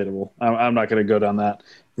 that's debatable. I'm not going to go down that.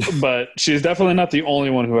 But she's definitely not the only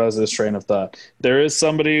one who has this train of thought. There is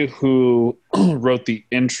somebody who wrote the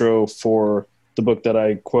intro for the book that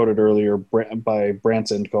I quoted earlier by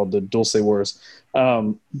Branson called The Dulce Wars.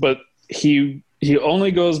 But he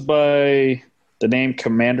only goes by the name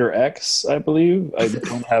Commander X, I believe. I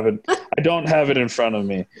don't have it in front of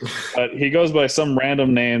me. But he goes by some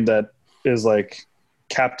random name that is like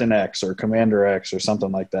Captain X or Commander X or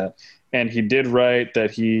something like that. And he did write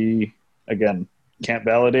that he, again, can't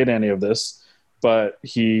validate any of this, but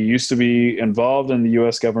he used to be involved in the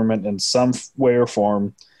U.S. government in some way or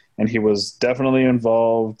form, and he was definitely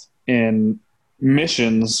involved in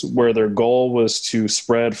missions where their goal was to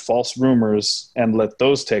spread false rumors and let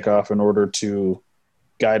those take off in order to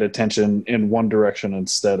guide attention in one direction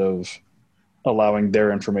instead of allowing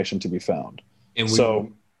their information to be found. And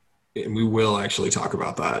we will actually talk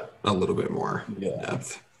about that a little bit more in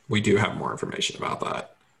depth. We do have more information about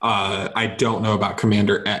that. I don't know about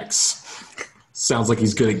Commander X. Sounds like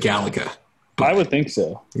he's good at Galaga. I would think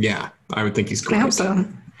so. Yeah, I would think he's great. I hope so.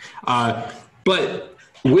 But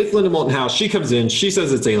with Linda Moulton Howe, she comes in, she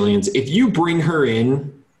says it's aliens. If you bring her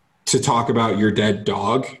in to talk about your dead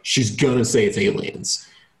dog, she's going to say it's aliens.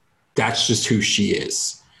 That's just who she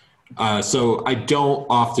is. So I don't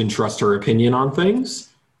often trust her opinion on things.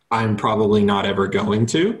 I'm probably not ever going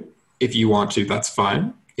to. If you want to, that's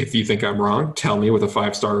fine. If you think I'm wrong, tell me with a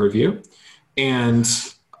 5-star review, and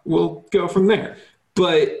we'll go from there.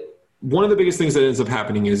 But one of the biggest things that ends up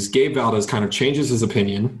happening is Gabe Valdez kind of changes his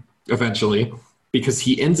opinion eventually because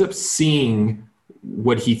he ends up seeing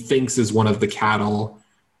what he thinks is one of the cattle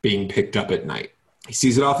being picked up at night. He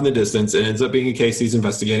sees it off in the distance. It ends up being a case he's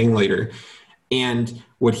investigating later. And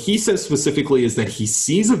what he says specifically is that he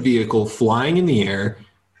sees a vehicle flying in the air,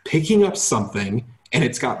 picking up something, and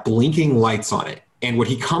it's got blinking lights on it. And what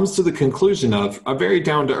he comes to the conclusion of, a very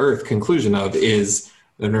down-to-earth conclusion of, is,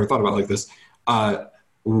 I've never thought about it like this,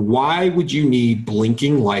 why would you need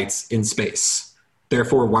blinking lights in space?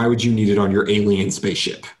 Therefore, why would you need it on your alien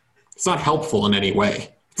spaceship? It's not helpful in any way.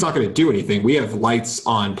 It's not going to do anything. We have lights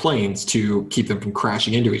on planes to keep them from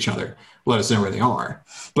crashing into each other. Let us know where they are.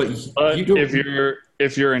 But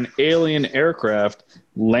if you're an alien aircraft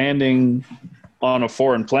landing on a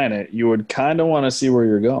foreign planet, you would kind of want to see where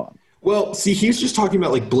you're going. Well, see, he's just talking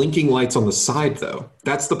about like blinking lights on the side, though.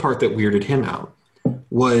 That's the part that weirded him out,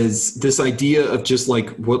 was this idea of just like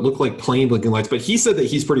what looked like plain blinking lights. But he said that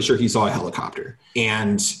he's pretty sure he saw a helicopter,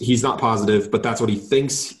 and he's not positive, but that's what he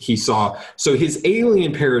thinks he saw. So his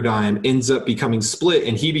alien paradigm ends up becoming split,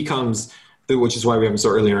 and he becomes, which is why we have him so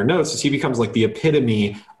early in our notes, is he becomes like the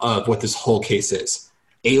epitome of what this whole case is.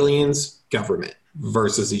 Aliens, government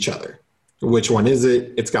versus each other. Which one is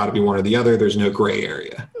it? It's got to be one or the other. There's no gray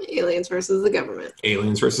area. Aliens versus the government.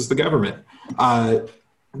 Aliens versus the government.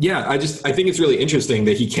 Yeah, I think it's really interesting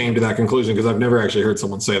that he came to that conclusion, because I've never actually heard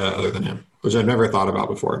someone say that other than him, which I've never thought about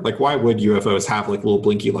before. Like, why would UFOs have like little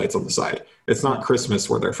blinky lights on the side? It's not Christmas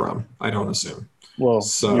where they're from, I don't assume. Well,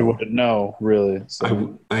 so, you wouldn't know, really.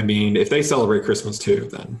 So. I mean, if they celebrate Christmas too,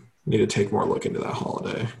 then you need to take more look into that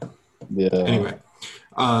holiday. Yeah. Anyway,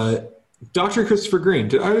 Dr. Christopher Green,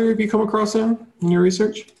 did either of you come across him in your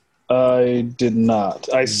research? I did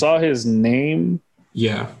not. I saw his name.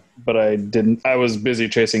 Yeah. But I didn't. I was busy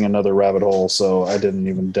chasing another rabbit hole, so I didn't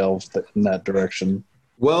even delve in that direction.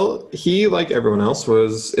 Well, he, like everyone else,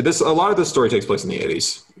 was this. A lot of this story takes place in the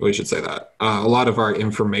 80s. We should say that. A lot of our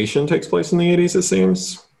information takes place in the 80s, it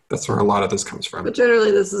seems. That's where a lot of this comes from. But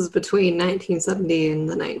generally, this is between 1970 and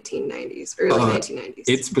the 1990s, early 1990s.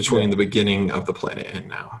 It's between the beginning of the planet and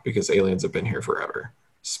now, because aliens have been here forever,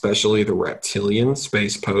 especially the reptilian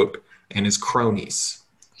space pope and his cronies.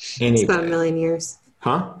 Anyway. It's about 1 million years.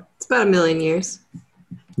 Huh? It's about 1 million years.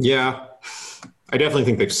 Yeah. I definitely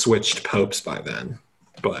think they've switched popes by then,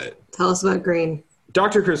 but... Tell us about Green.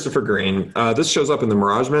 Dr. Christopher Green. This shows up in the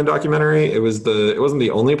Mirage Man documentary. It wasn't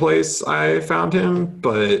the only place I found him,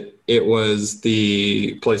 but it was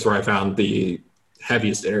the place where I found the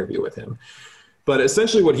heaviest interview with him. But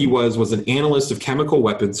essentially what he was an analyst of chemical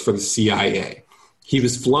weapons for the CIA. He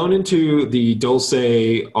was flown into the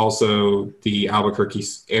Dulce, also the Albuquerque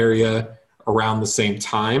area around the same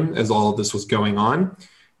time as all of this was going on.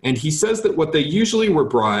 And he says that what they usually were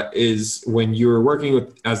brought is when you're working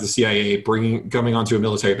with, as the CIA, coming onto a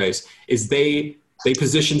military base, is they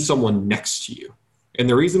position someone next to you. And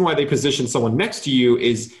the reason why they position someone next to you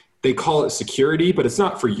is they call it security, but it's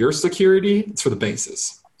not for your security, it's for the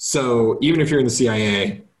bases. So even if you're in the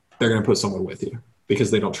CIA, they're going to put someone with you because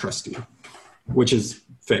they don't trust you, which is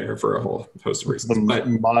fair for a whole host of reasons. The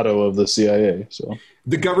motto of the CIA. So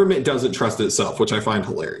the government doesn't trust itself, which I find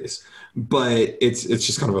hilarious. But it's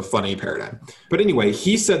just kind of a funny paradigm. But anyway,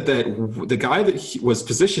 he said that the guy that was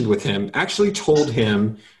positioned with him actually told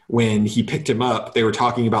him when he picked him up, they were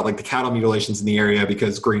talking about like the cattle mutilations in the area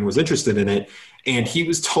because Green was interested in it. And he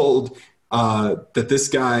was told that this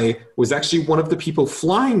guy was actually one of the people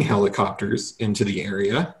flying helicopters into the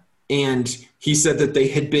area. And he said that they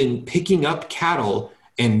had been picking up cattle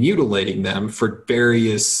and mutilating them for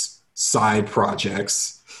various side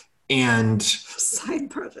projects. And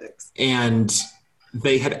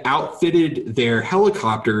they had outfitted their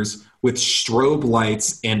helicopters with strobe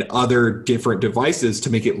lights and other different devices to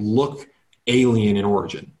make it look alien in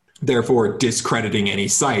origin, therefore discrediting any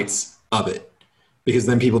sights of it, because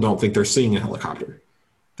then people don't think they're seeing a helicopter.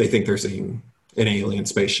 They think they're seeing an alien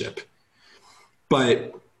spaceship.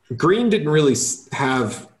 But Green didn't really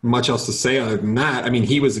have much else to say other than that. I mean,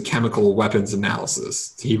 he was a chemical weapons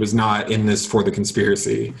analysis. He was not in this for the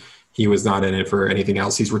conspiracy. He was not in it for anything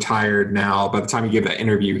else. He's retired now. By the time he gave that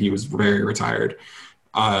interview, he was very retired.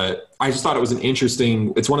 I just thought it was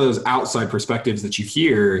it's one of those outside perspectives that you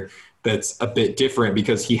hear that's a bit different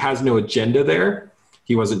because he has no agenda there.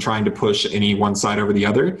 He wasn't trying to push any one side over the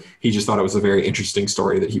other. He just thought it was a very interesting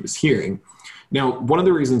story that he was hearing. Now, one of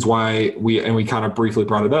the reasons why we kind of briefly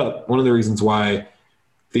brought it up, one of the reasons why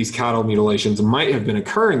these cattle mutilations might have been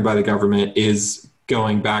occurring by the government is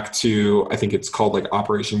going back to, I think it's called like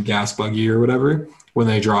Operation Gas Buggy or whatever, when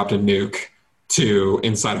they dropped a nuke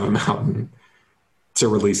inside of a mountain to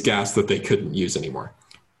release gas that they couldn't use anymore.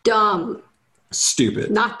 Dumb.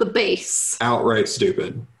 Stupid. Not the base. Outright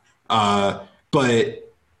stupid.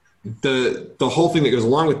 But the whole thing that goes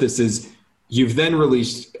along with this is you've then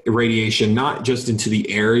released radiation not just into the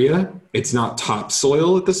area. It's not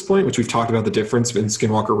topsoil at this point, which we've talked about the difference in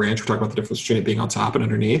Skinwalker Ranch. We're talking about the difference between it being on top and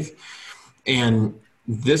underneath. And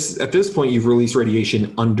at this point, you've released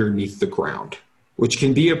radiation underneath the ground, which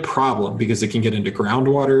can be a problem because it can get into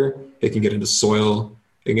groundwater, it can get into soil,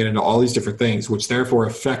 it can get into all these different things, which therefore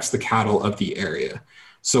affects the cattle of the area.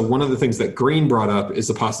 So one of the things that Green brought up is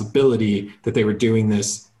the possibility that they were doing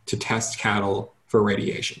this to test cattle for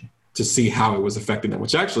radiation, to see how it was affecting them,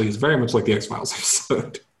 which actually is very much like the X-Files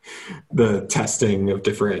episode, the testing of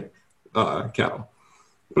different cattle.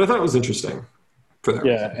 But I thought it was interesting. For that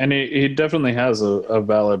reason. And he definitely has a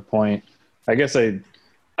valid point. I guess I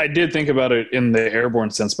did think about it in the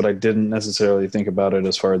airborne sense, but I didn't necessarily think about it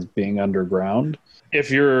as far as being underground.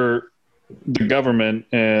 If you're the government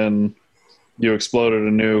and you exploded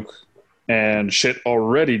a nuke and shit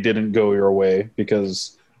already didn't go your way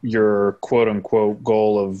because your quote unquote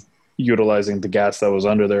goal of utilizing the gas that was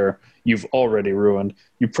under there, you've already ruined.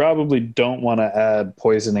 You probably don't want to add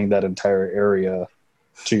poisoning that entire area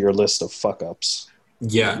to your list of fuck ups.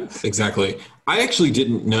 Yeah, exactly. I actually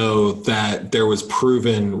didn't know that there was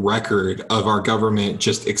proven record of our government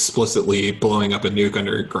just explicitly blowing up a nuke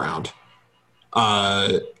underground.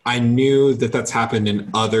 I knew that that's happened in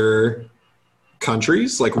other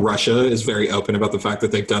countries. Like Russia is very open about the fact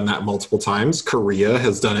that they've done that multiple times. Korea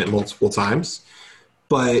has done it multiple times.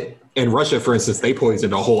 But in Russia, for instance, they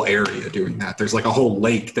poisoned a whole area doing that. There's like a whole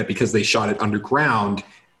lake that because they shot it underground,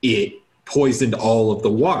 it poisoned all of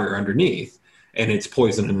the water underneath. And it's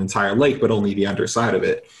poisoned an entire lake, but only the underside of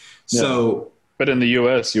it. Yeah. So, but in the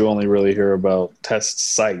U.S., you only really hear about test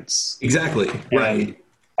sites. Exactly. Right.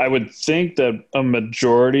 I would think that a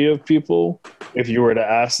majority of people, if you were to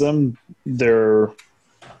ask them, their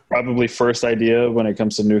probably first idea when it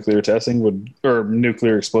comes to nuclear testing or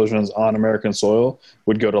nuclear explosions on American soil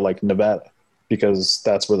would go to like Nevada, because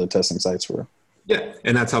that's where the testing sites were. Yeah,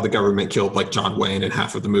 and that's how the government killed like John Wayne and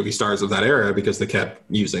half of the movie stars of that era, because they kept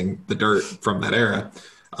using the dirt from that era.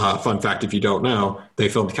 Fun fact, if you don't know, they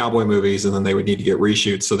filmed cowboy movies and then they would need to get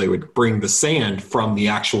reshoots, so they would bring the sand from the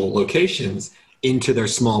actual locations into their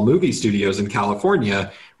small movie studios in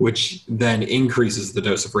California, which then increases the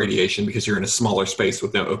dose of radiation because you're in a smaller space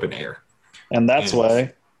with no open air. And that's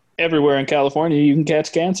why everywhere in California you can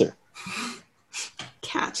catch cancer.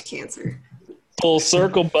 Catch cancer. Full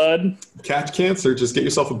circle, bud. Catch cancer, just get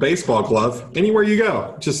yourself a baseball glove. Anywhere you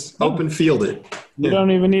go, just open field it. You don't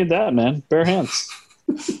even need that, man. Bare hands.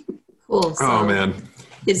 Cool. So Oh, man.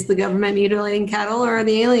 is the government mutilating cattle or are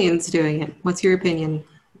the aliens doing it? What's your opinion?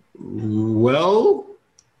 Well,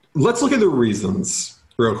 let's look at the reasons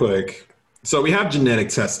real quick. So we have genetic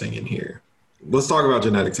testing in here. Let's talk about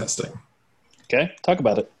genetic testing. Okay, talk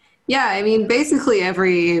about it. Yeah, I mean, basically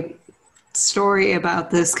every story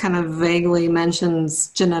about this kind of vaguely mentions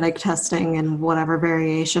genetic testing and whatever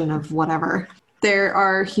variation of whatever. There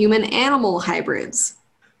are human-animal hybrids.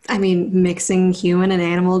 I mean, mixing human and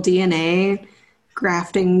animal DNA,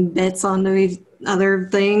 grafting bits onto other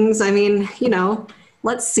things. I mean,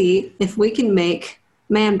 let's see if we can make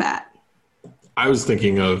Man-Bat. I was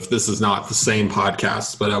thinking of, this is not the same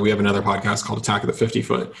podcast, but we have another podcast called Attack of the 50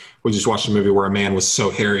 Foot. We just watched a movie where a man was so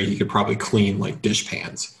hairy he could probably clean like dish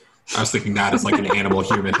pans. I was thinking that as like an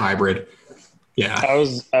animal-human hybrid. Yeah.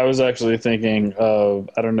 I was actually thinking of,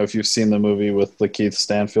 I don't know if you've seen the movie with Lakeith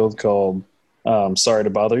Stanfield called Sorry to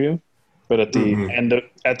Bother You, but at the end of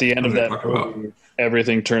that movie,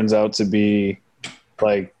 everything turns out to be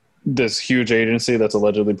like this huge agency that's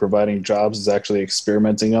allegedly providing jobs is actually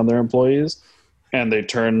experimenting on their employees, and they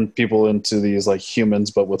turn people into these like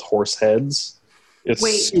humans but with horse heads.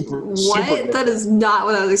 It's super That is not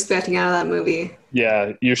what I was expecting out of that movie.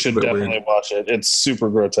 Yeah, you should definitely watch it. It's super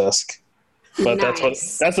grotesque. But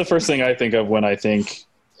Nice. that's the first thing I think of when I think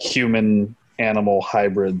human animal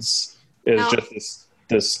hybrids is just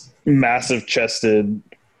this massive chested,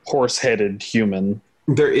 horse headed human.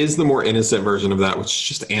 There is the more innocent version of that, which is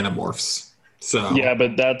just animorphs. So Yeah,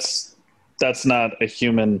 but that's not a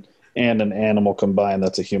human and an animal combined.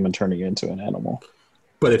 That's a human turning into an animal.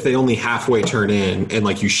 But if they only halfway turn in and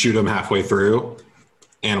like you shoot them halfway through,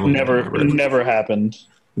 animal Never happened.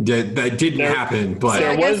 That didn't happen. But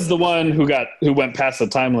There was the one who went past the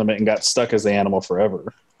time limit and got stuck as the animal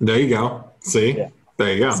forever. there you go. See,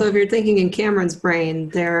 there you go. So if you're thinking in Cameron's brain,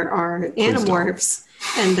 there are Animorphs,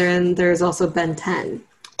 and then there's also Ben 10.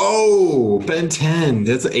 Oh, Ben 10.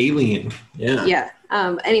 That's Alien. Yeah. Yeah.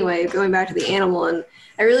 Anyway, going back to the animal, and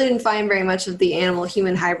I really didn't find very much of the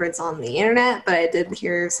animal-human hybrids on the internet, but I did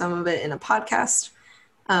hear some of it in a podcast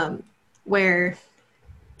where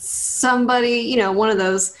somebody, one of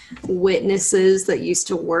those witnesses that used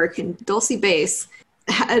to work in Dulce Base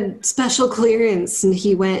had special clearance, and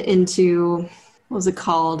he went into, what was it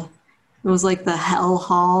called? It was like the Hell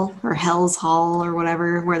Hall or Hell's Hall or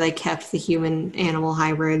whatever, where they kept the human animal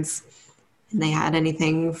hybrids. And they had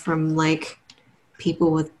anything from like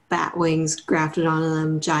people with bat wings grafted onto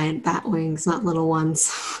them, giant bat wings, not little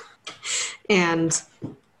ones. And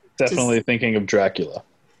Definitely thinking of Dracula.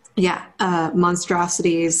 yeah,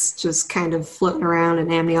 monstrosities just kind of floating around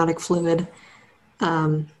in amniotic fluid.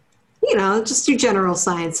 Just your general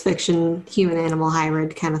science fiction, human animal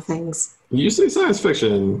hybrid kind of things. You say science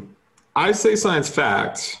fiction. I say science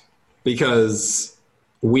fact because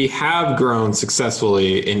we have grown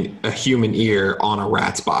successfully in a human ear on a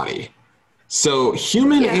rat's body. So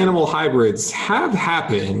human-animal hybrids have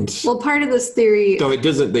happened. Well, part of this theory... Though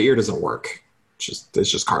the ear doesn't work.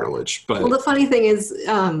 It's just cartilage. But Well, the funny thing is,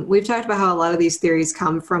 we've talked about how a lot of these theories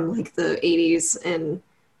come from like the 80s and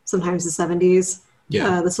sometimes the 70s.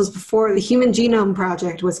 Yeah. This was before the Human Genome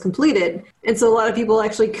Project was completed. And so a lot of people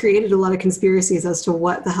actually created a lot of conspiracies as to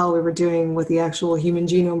what the hell we were doing with the actual Human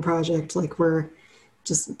Genome Project. Like we're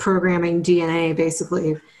just programming DNA,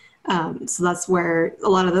 basically. So that's where a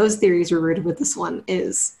lot of those theories were rooted with this one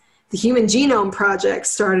is the Human Genome Project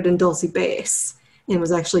started in Dulce Base and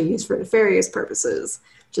was actually used for nefarious purposes,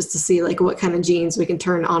 just to see like what kind of genes we can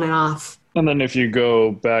turn on and off. And then if you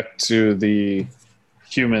go back to the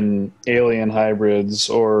human alien hybrids,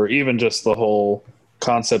 or even just the whole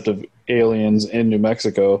concept of aliens in New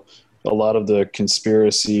Mexico, a lot of the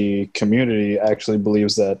conspiracy community actually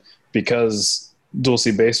believes that because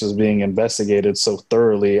Dulce Base was being investigated so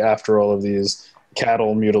thoroughly after all of these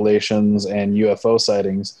cattle mutilations and UFO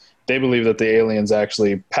sightings, they believe that the aliens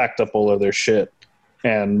actually packed up all of their shit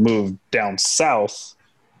and moved down south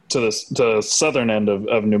to the southern end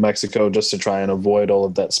of New Mexico just to try and avoid all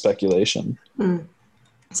of that speculation.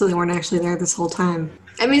 So they weren't actually there this whole time.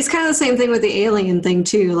 I mean, it's kind of the same thing with the alien thing,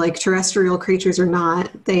 too. Like, terrestrial creatures or not,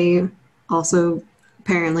 they also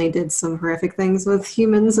apparently did some horrific things with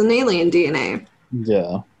humans and alien DNA.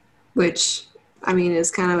 Yeah. Which I mean, is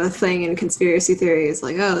kind of a thing in conspiracy theories,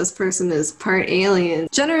 like, oh, this person is part alien.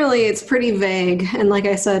 Generally, it's pretty vague, and like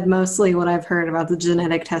I said, mostly what I've heard about the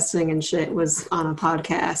genetic testing and shit was on a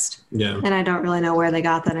podcast. Yeah. And I don't really know where they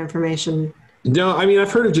got that information. No, I mean,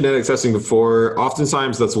 I've heard of genetic testing before.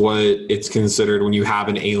 Oftentimes that's what it's considered when you have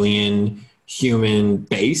an alien human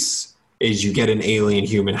base, is you get an alien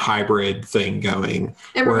human hybrid thing going.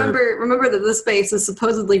 And remember that this base is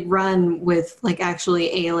supposedly run with like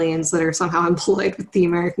actually aliens that are somehow employed with the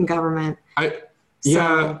American government. I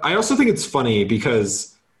also think it's funny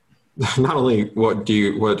because not only what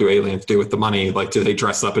do aliens do with the money, like do they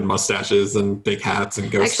dress up in mustaches and big hats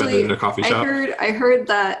and go spend it in a coffee shop? I heard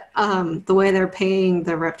that the way they're paying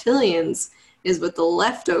the reptilians is with the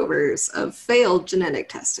leftovers of failed genetic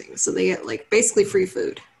testing. So they get like basically free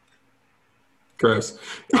food. Gross.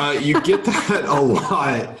 You get that a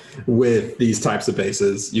lot with these types of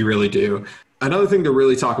bases. You really do. Another thing to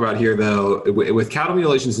really talk about here, though, with cattle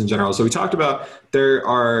mutilations in general. So we talked about there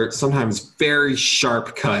are sometimes very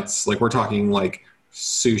sharp cuts. Like we're talking like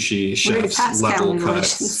sushi chefs level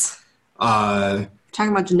cuts. Talking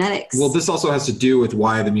about genetics. Well, this also has to do with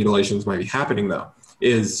why the mutilations might be happening, though,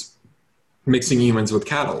 is mixing humans with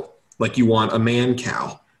cattle. Like you want a man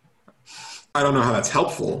cow. I don't know how that's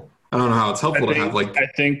helpful. I don't know how it's helpful to have like... I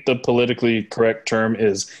think the politically correct term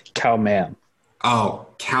is cow man. Oh,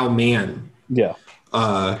 cow man. Yeah.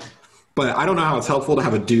 But I don't know how it's helpful to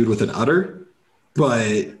have a dude with an udder,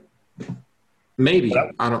 but maybe.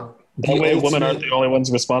 I don't... That way women aren't the only ones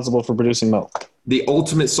responsible for producing milk. The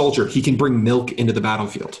ultimate soldier. He can bring milk into the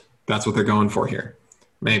battlefield. That's what they're going for here.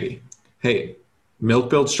 Maybe. Hey, milk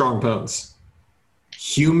builds strong bones.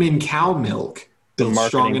 Human cow milk build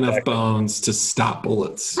strong enough bones to stop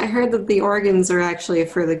bullets. I heard that the organs are actually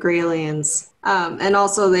for the Greylians. And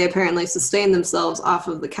also they apparently sustain themselves off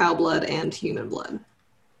of the cow blood and human blood.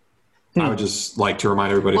 I would just like to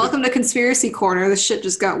remind everybody... Welcome to Conspiracy Corner. This shit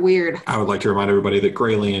just got weird. I would like to remind everybody that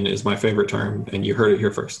Greylian is my favorite term, and you heard it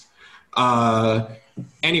here first.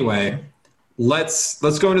 Anyway,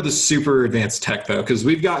 let's go into the super advanced tech, though, because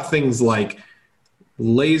we've got things like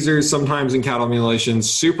lasers sometimes in cattle mutilation,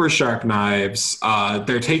 super sharp knives.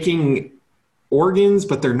 They're taking organs,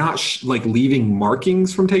 but they're not like leaving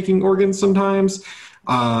markings from taking organs sometimes.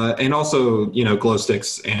 And also, glow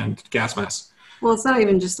sticks and gas masks. Well, it's not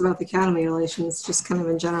even just about the cattle mutilation. It's just kind of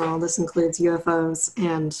in general. This includes UFOs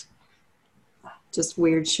and just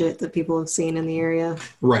weird shit that people have seen in the area.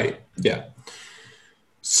 Right. Yeah.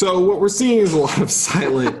 So what we're seeing is a lot of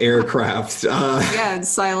silent aircraft. Yeah, and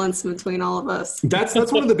silence between all of us. That's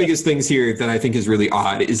one of the biggest things here that I think is really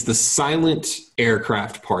odd is the silent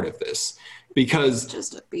aircraft part of this. Because it's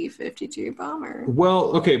just a B-52 bomber.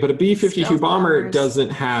 Well, okay, but a B-52 bomber doesn't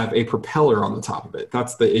have a propeller on the top of it.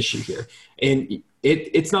 That's the issue here. And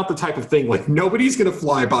it's not the type of thing, like nobody's going to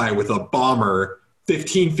fly by with a bomber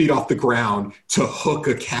 15 feet off the ground to hook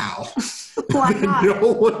a cow. Why not?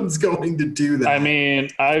 No one's going to do that. I mean,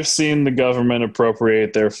 I've seen the government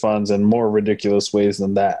appropriate their funds in more ridiculous ways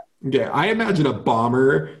than that. Yeah, I imagine a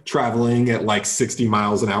bomber traveling at like 60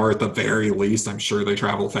 miles an hour at the very least. I'm sure they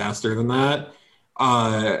travel faster than that.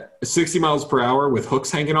 60 miles per hour with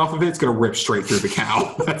hooks hanging off of it, it's going to rip straight through the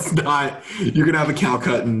cow. That's not, you're going to have a cow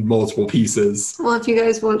cut in multiple pieces. Well, if you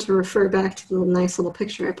guys want to refer back to the nice little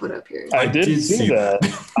picture I put up here. I did see that.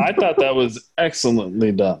 I thought that was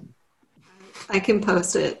excellently done. I can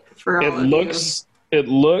post it for all of you. It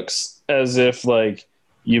looks as if like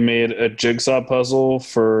you made a jigsaw puzzle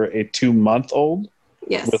for a 2-month-old.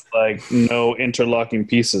 Yes. With like no interlocking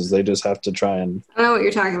pieces. They just have to try and... I know what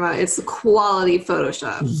you're talking about. It's the quality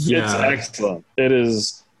Photoshop. Yeah. It's excellent. It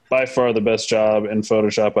is by far the best job in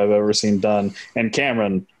Photoshop I've ever seen done. And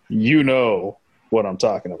Cameron, you know what I'm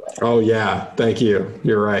talking about. Oh, yeah. Thank you.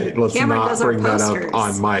 You're right. Let's Cameron not bring that up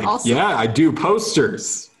on mic. Also. Yeah, I do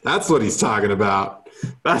posters. That's what he's talking about.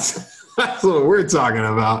 That's what we're talking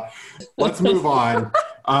about. Let's move on.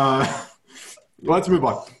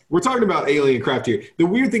 We're talking about alien craft here. The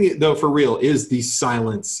weird thing, though, for real, is the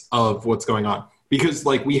silence of what's going on. Because,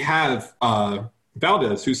 like, we have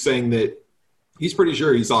Valdez, who's saying that he's pretty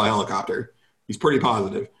sure he saw a helicopter. He's pretty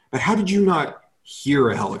positive. But how did you not hear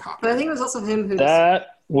a helicopter? But I think it was also him who...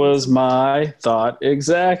 That was my thought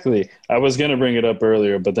exactly. I was going to bring it up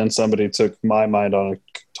earlier, but then somebody took my mind on a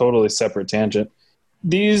totally separate tangent.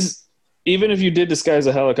 These, even if you did disguise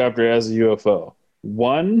a helicopter as a UFO,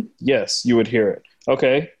 one, yes, you would hear it.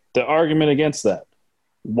 Okay. The argument against that,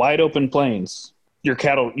 wide open plains, you're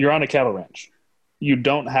on a cattle ranch. You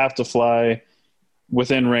don't have to fly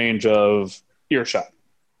within range of earshot.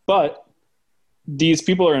 But these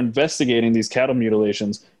people are investigating these cattle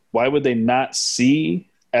mutilations. Why would they not see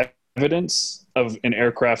evidence of an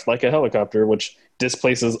aircraft like a helicopter, which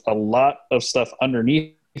displaces a lot of stuff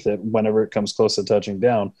underneath it whenever it comes close to touching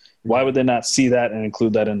down. Why would they not see that and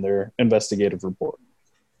include that in their investigative report?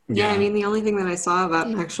 Yeah, I mean, the only thing that I saw about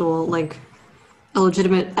an actual, like,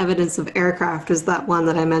 illegitimate evidence of aircraft is that one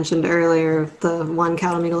that I mentioned earlier, the one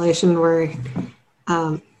cattle mutilation where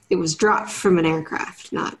it was dropped from an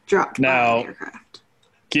aircraft, not dropped by an aircraft.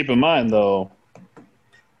 Keep in mind, though,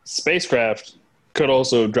 spacecraft could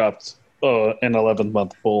also have dropped an 11th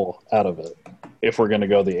month bull out of it if we're going to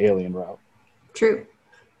go the alien route. True.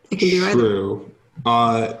 It can be right. True.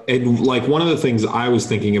 And like one of the things I was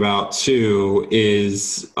thinking about too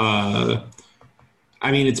is, I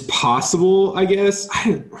mean, it's possible, I guess.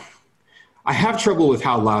 I have trouble with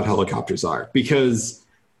how loud helicopters are because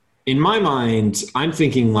in my mind, I'm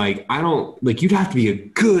thinking like, you'd have to be a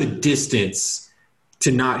good distance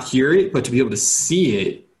to not hear it, but to be able to see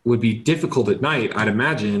it would be difficult at night, I'd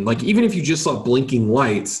imagine. Like, even if you just saw blinking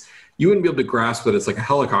lights, you wouldn't be able to grasp that it's like a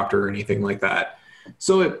helicopter or anything like that.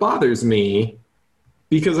 So it bothers me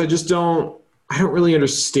because I don't really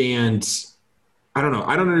understand. I don't know.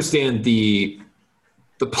 I don't understand the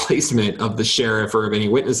placement of the sheriff or of any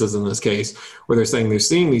witnesses in this case where they're saying they're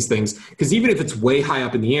seeing these things. Because even if it's way high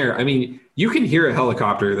up in the air, I mean, you can hear a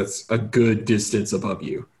helicopter that's a good distance above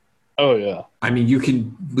you. Oh, yeah. I mean, you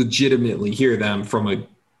can legitimately hear them from a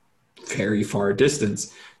very far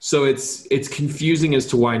distance. So it's confusing as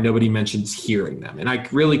to why nobody mentions hearing them. And I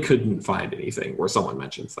really couldn't find anything where someone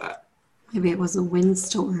mentions that. Maybe it was a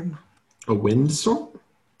windstorm. A windstorm?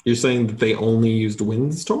 You're saying that they only used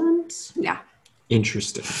windstorms? Yeah.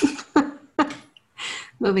 Interesting.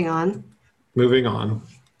 Moving on.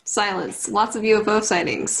 Silence. Lots of UFO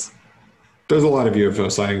sightings. There's a lot of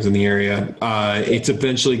UFO sightings in the area. It's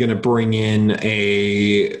eventually going to bring in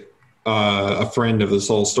a friend of this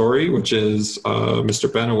whole story, which is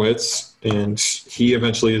Mr. Benowitz, and he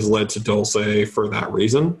eventually is led to Dulce for that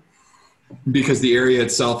reason. Because the area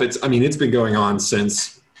itself, it's been going on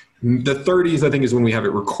since the 30s, I think, is when we have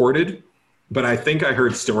it recorded. But I think I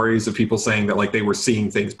heard stories of people saying that like they were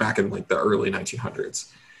seeing things back in like the early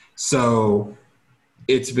 1900s. So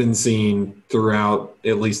it's been seen throughout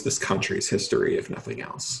at least this country's history, if nothing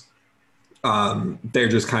else. They're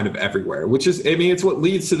just kind of everywhere, which is, I mean, it's what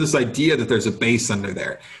leads to this idea that there's a base under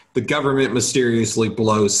there. The government mysteriously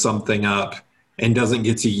blows something up and doesn't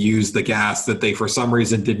get to use the gas that they, for some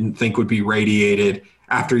reason, didn't think would be radiated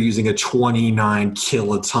after using a 29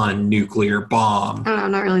 kiloton nuclear bomb. I don't know,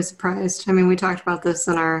 I'm not really surprised. I mean, we talked about this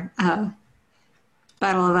in our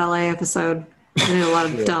Battle of LA episode. We did a lot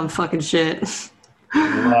of dumb fucking shit.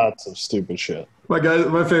 Lots of stupid shit. My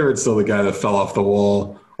favorite's still the guy that fell off the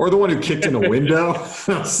wall. Or the one who kicked in a window.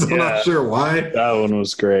 I'm still not sure why. That one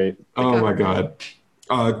was great. Oh my God.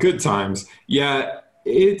 Good times. Yeah,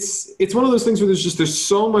 it's one of those things where there's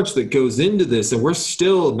so much that goes into this and we're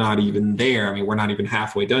still not even there. I mean, we're not even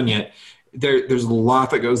halfway done yet. There's a lot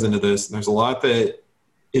that goes into this. And there's a lot that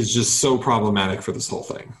is just so problematic for this whole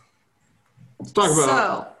thing. Let's talk about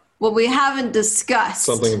So, what we haven't discussed.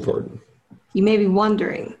 something important. You may be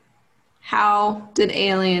wondering, how did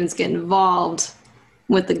aliens get involved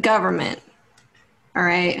with the government? All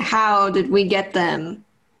right, how did we get them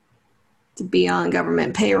to be on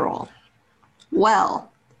government payroll?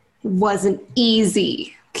 Well, it wasn't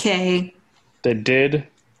easy, okay? They did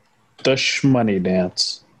the shmoney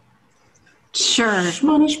dance. Sure,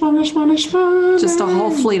 Shmoney. just a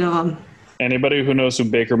whole fleet of them. Anybody who knows who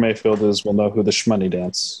Baker Mayfield is will know who the shmoney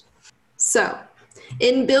dance. So,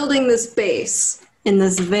 in building this base, in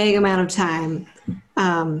this vague amount of time,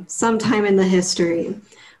 sometime in the history,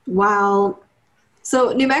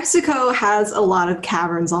 so New Mexico has a lot of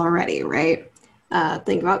caverns already, right?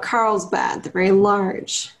 Think about Carlsbad. They're very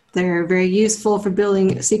large. They're very useful for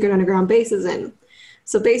building secret underground bases in.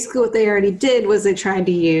 So basically what they already did was they tried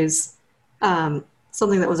to use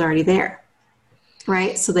something that was already there,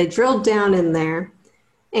 right? So they drilled down in there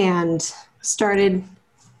and started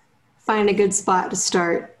finding a good spot to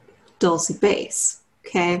start Dulce Base,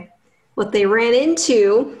 okay? What they ran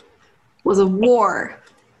into was a war.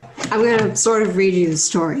 I'm going to sort of read you the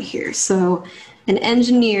story here. So an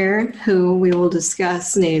engineer who we will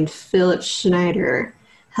discuss named Philip Schneider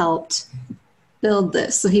helped build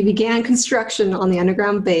this. So he began construction on the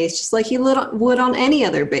underground base just like he would on any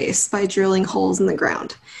other base by drilling holes in the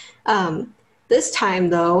ground. This time,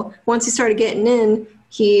 though, once he started getting in,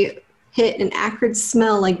 he hit an acrid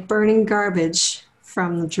smell like burning garbage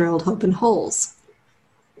from the drilled open holes.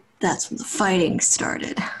 That's when the fighting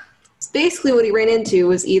started. So basically what he ran into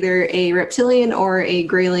was either a reptilian or a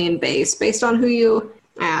Graylian base, based on who you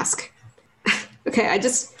ask. Okay,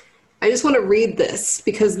 I just want to read this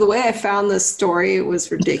because the way I found this story was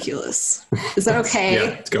ridiculous. Is that okay? Yeah,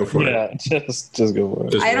 let's go for it. Yeah, just go for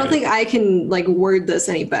it. Just I don't read think I can like word this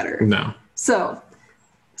any better. No. So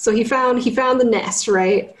he found the nest,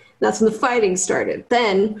 right? That's when the fighting started.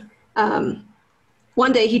 Then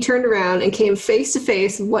one day he turned around and came face to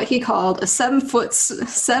face with what he called a 7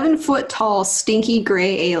 foot tall stinky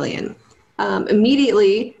gray alien.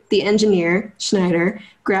 Immediately, the engineer Schneider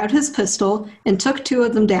grabbed his pistol and took 2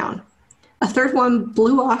 of them down. A third one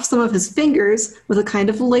blew off some of his fingers with a kind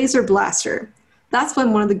of laser blaster. That's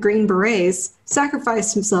when one of the Green Berets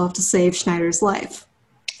sacrificed himself to save Schneider's life.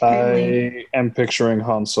 I am picturing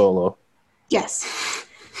Han Solo. Yes.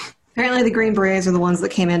 Apparently the Green Berets are the ones that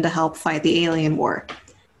came in to help fight the alien war.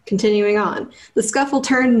 Continuing on, the scuffle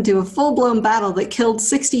turned into a full-blown battle that killed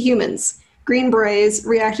 60 humans. Green Berets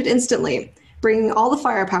reacted instantly, bringing all the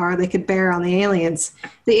firepower they could bear on the aliens.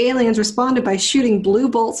 The aliens responded by shooting blue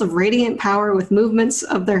bolts of radiant power with movements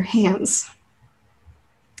of their hands.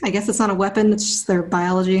 I guess it's not a weapon, it's just their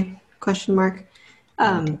biology, question mark.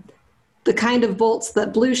 The kind of bolts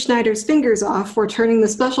that blew Schneider's fingers off were turning the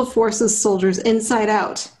Special Forces soldiers inside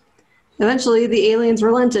out. Eventually, the aliens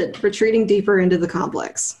relented, retreating deeper into the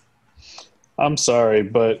complex. I'm sorry,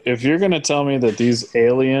 but if you're going to tell me that these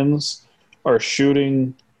aliens are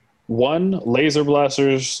shooting 1, laser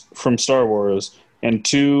blasters from Star Wars, and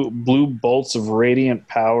 2, blue bolts of radiant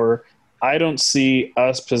power, I don't see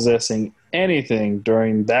us possessing anything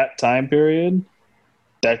during that time period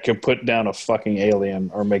that could put down a fucking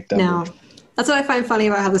alien or make them No. move. That's what I find funny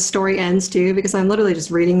about how the story ends, too, because I'm literally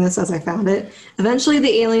just reading this as I found it. Eventually,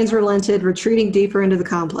 the aliens relented, retreating deeper into the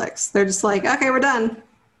complex. They're just like, okay, we're done.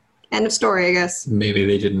 End of story, I guess. Maybe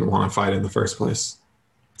they didn't want to fight in the first place.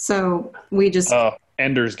 So we just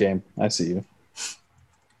Ender's Game. I see you.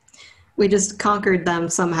 conquered them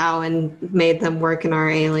somehow and made them work in our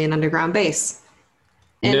alien underground base.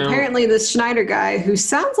 And No. apparently this Schneider guy, who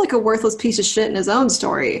sounds like a worthless piece of shit in his own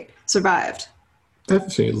story, survived.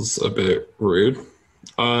 That feels a bit rude.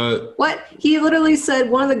 What? He literally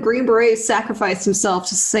said one of the Green Berets sacrificed himself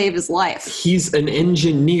to save his life. He's an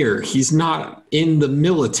engineer. He's not in the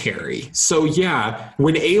military. So yeah,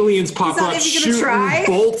 when aliens pop not up even gonna shooting try?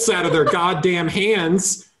 bolts out of their goddamn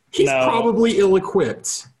hands, he's No. probably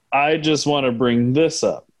ill-equipped. I just want to bring this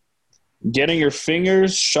up. Getting your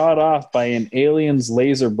fingers shot off by an alien's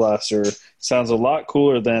laser blaster sounds a lot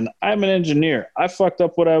cooler than I'm an engineer. I fucked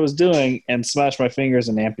up what I was doing and smashed my fingers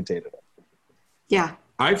and amputated it. Yeah.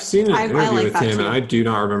 I've seen an I interview like with that him, too. and I do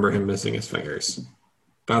not remember him missing his fingers.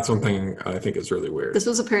 That's one thing I think is really weird. This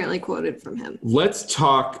was apparently quoted from him. Let's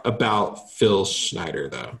talk about Phil Schneider,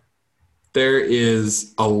 though. There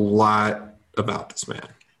is a lot about this man.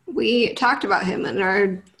 We talked about him in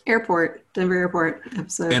our Denver airport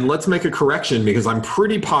episode. And let's make a correction because I'm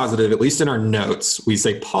pretty positive, at least in our notes, we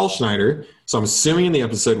say Paul Schneider. So I'm assuming in the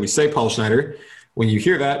episode we say Paul Schneider. When you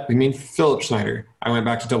hear that, we mean Philip Schneider. I went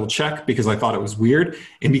back to double check because I thought it was weird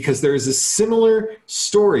and because there is a similar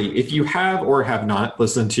story. If you have or have not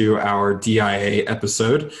listened to our DIA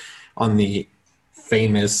episode on the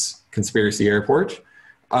famous conspiracy airport,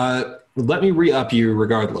 let me re-up you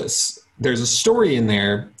regardless. There's a story in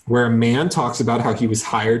there where a man talks about how he was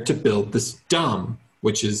hired to build this dome,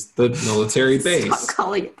 which is the military base. Stop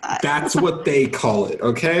calling it that. That's what they call it,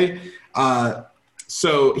 okay?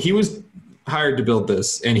 So he was hired to build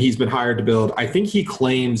this, and he's been hired to build, I think he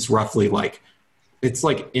claims roughly it's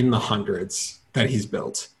in the hundreds that he's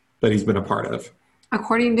built, that he's been a part of.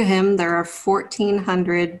 According to him, there are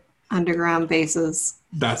 1,400 underground bases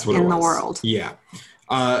That's what in it was. the world. Yeah.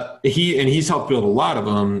 He's helped build a lot of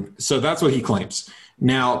them, so that's what he claims.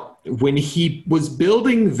 Now, when he was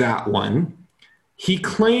building that one, he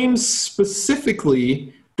claims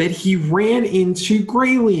specifically that he ran into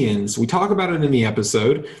Graylians. We talk about it in the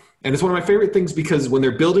episode, and it's one of my favorite things because when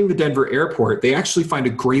they're building the Denver airport, they actually find a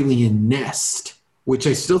Graylian nest, which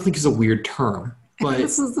I still think is a weird term. I think But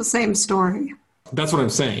this is the same story. that's what I'm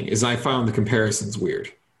saying, is I found the comparisons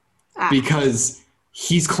weird. Ah. Because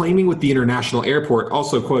he's claiming with the international airport,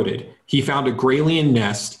 also quoted, he found a Graylian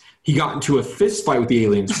nest. He got into a fist fight with the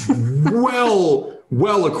aliens, well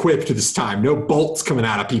equipped this time, no bolts coming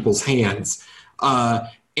out of people's hands.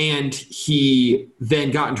 And he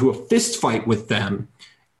then got into a fist fight with them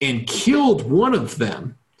and killed one of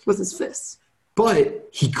them. With his fists. But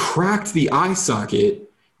he cracked the eye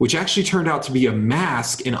socket, which actually turned out to be a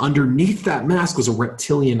mask, and underneath that mask was a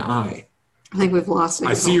reptilian eye. I think we've lost it.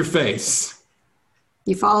 I see your face.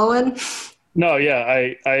 You following? No,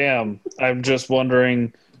 yeah, I am. I'm just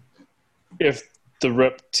wondering if the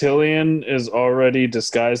reptilian is already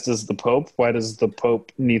disguised as the Pope. Why does the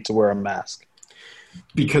Pope need to wear a mask?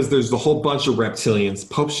 because there's the whole bunch of reptilians.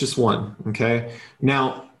 Pope's just one. Okay.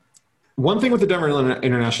 Now, one thing with the Denver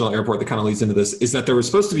International Airport that kind of leads into this is that there was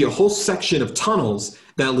supposed to be a whole section of tunnels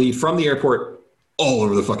that lead from the airport all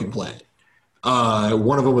over the fucking planet.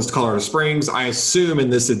 One of them was to Colorado Springs. I assume in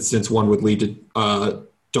this instance, one would lead to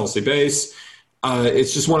Dulce Base.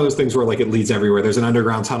 It's just one of those things where like it leads everywhere. There's an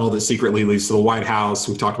underground tunnel that secretly leads to the White House.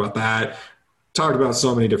 We've talked about that. Talked about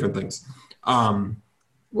so many different things.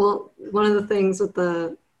 Well, one of the things with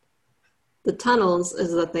the tunnels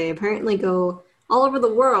is that they apparently go all over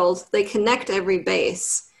the world. They connect every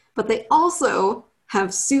base, but they also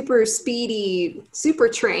have super speedy super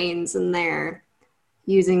trains in there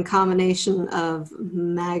using combination of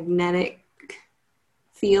magnetic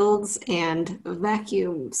fields and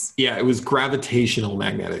vacuums. Yeah, it was gravitational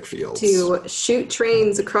magnetic fields. To shoot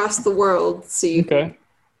trains across the world so you can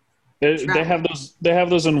They have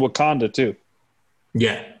those in Wakanda too.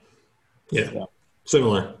 Yeah.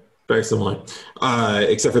 Similar. Very similar.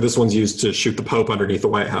 Except for this one's used to shoot the Pope underneath the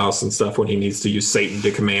White House and stuff when he needs to use Satan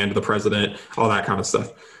to command the president, all that kind of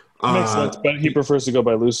stuff. Makes sense, but he prefers to go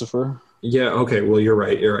by Lucifer. Yeah, okay. Well, you're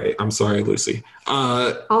right. I'm sorry, Lucy.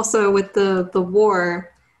 Also, with the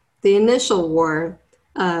war, the initial war,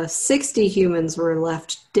 60 humans were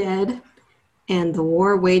left dead, and the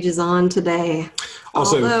war wages on today.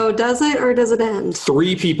 Also, although, does it or does it end?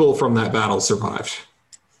 3 people from that battle survived.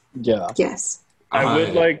 Yeah. Yes. I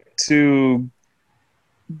would like to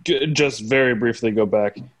just very briefly go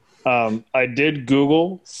back. I did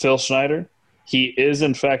Google Phil Schneider. He is,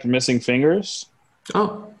 in fact, missing fingers.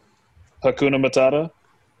 Oh. Hakuna Matata.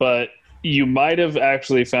 But you might have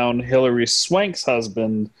actually found Hilary Swank's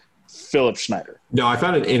husband, Philip Schneider. No, I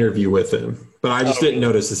found an interview with him, but I just didn't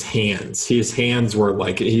notice his hands. His hands were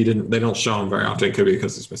like, they don't show him very often. It could be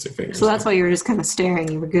because he's missing fingers. So that's why you were just kind of staring.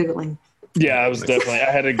 You were Googling. Yeah, I was definitely.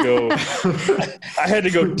 I had to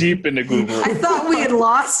go deep into Google. I thought we had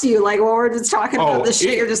lost you. Like, when we're just talking about this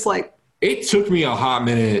shit, you're just like. It took me a hot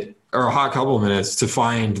minute or a hot couple of minutes to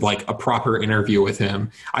find like a proper interview with him.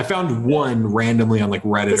 I found one randomly on like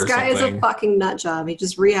Reddit or something. This guy is a fucking nut job. He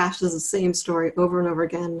just rehashes the same story over and over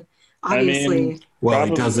again. Obviously. Well,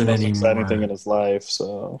 he doesn't anymore. Exciting thing in his life,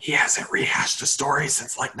 so he hasn't rehashed a story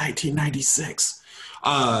since like 1996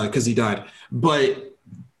 because he died. But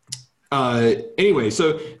anyway,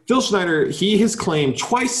 so Phil Schneider, he has claimed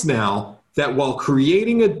twice now that while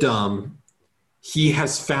creating a dumb, he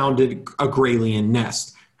has founded a Gralien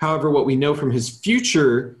nest. However, what we know from his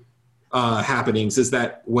future happenings is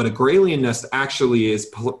that what a Gralien nest actually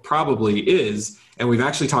is, probably is, and we've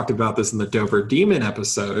actually talked about this in the Dover Demon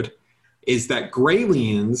episode, is that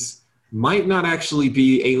Graliens might not actually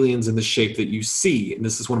be aliens in the shape that you see. And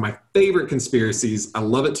this is one of my favorite conspiracies. I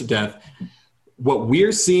love it to death. What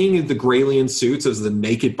we're seeing in the Gralien suits as the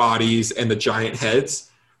naked bodies and the giant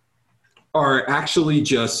heads are actually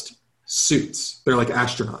just suits. They're like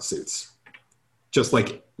astronaut suits, just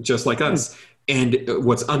like us. And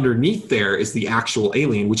what's underneath there is the actual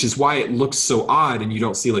alien, which is why it looks so odd. And you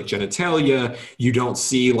don't see like genitalia. You don't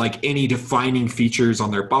see like any defining features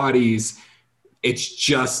on their bodies. It's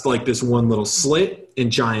just like this one little slit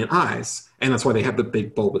and giant eyes. And that's why they have the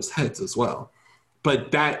big bulbous heads as well.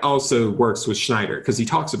 But that also works with Schneider because he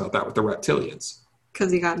talks about that with the reptilians.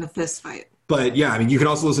 Because he got in a fist fight. But yeah, I mean, you can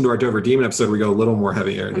also listen to our Dover Demon episode where we go a little more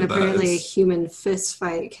heavier into that. And apparently a human fist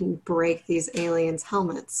fight can break these aliens'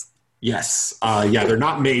 helmets. Yes. Yeah, they're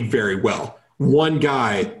not made very well. One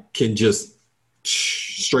guy can just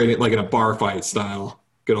straight it like in a bar fight style.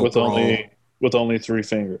 Good old with only 3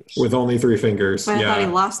 fingers. With only 3 fingers. But I thought he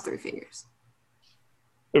lost 3 fingers.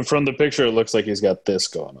 From the picture, it looks like he's got this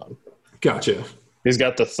going on. Gotcha. He's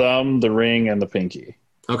got the thumb, the ring, and the pinky.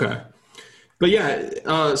 Okay. But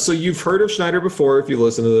yeah, so you've heard of Schneider before if you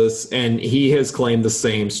listen to this, and he has claimed the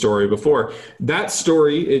same story before. That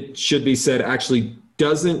story, it should be said, actually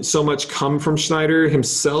doesn't so much come from Schneider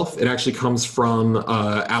himself. It actually comes from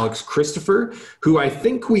Alex Christopher, who I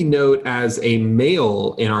think we note as a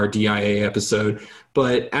male in our DIA episode.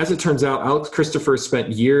 But as it turns out, Alex Christopher spent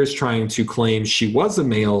years trying to claim she was a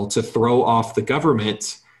male to throw off the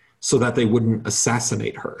government so that they wouldn't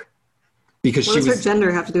assassinate her. Because what does her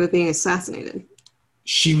gender have to do with being assassinated?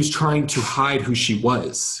 She was trying to hide who she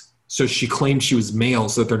was. So she claimed she was male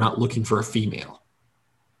so that they're not looking for a female.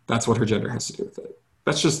 That's what her gender has to do with it.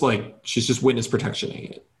 That's just like, she's just witness protectioning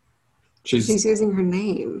it. She's using her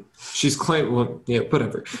name. She's claiming, well, yeah,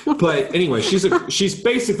 whatever. But anyway, she's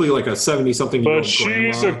basically like a 70-something-year-old grandma.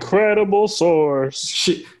 But she's a credible source.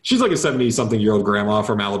 She's like a 70-something-year-old grandma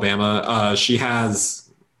from Alabama. She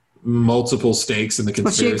has multiple stakes in the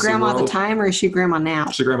conspiracy world. Was she a grandma at the time, or is she grandma now?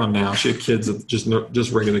 She's a grandma now. She had kids,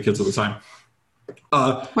 just regular kids at the time.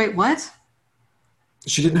 Wait, what?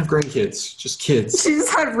 She didn't have grandkids, just kids. She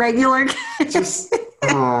just had regular kids. Just,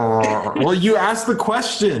 well, you asked the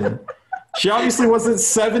question. She obviously wasn't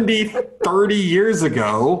 70, 30 years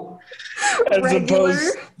ago.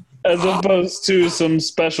 As opposed to some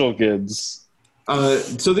special kids.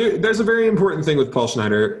 So there's a very important thing with Paul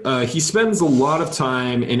Schneider. He spends a lot of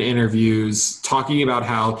time in interviews talking about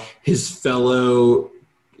how his fellow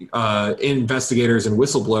investigators and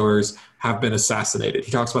whistleblowers have been assassinated.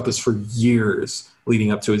 He talks about this for years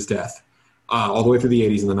leading up to his death, all the way through the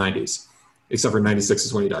 80s and the 90s, except for 96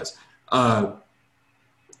 is when he dies.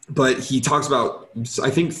 But he talks about, I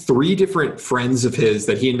think, 3 different friends of his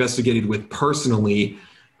that he investigated with personally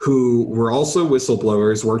who were also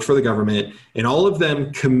whistleblowers, worked for the government, and all of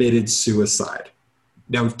them committed suicide.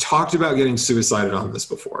 Now, we've talked about getting suicided on this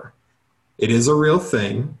before. It is a real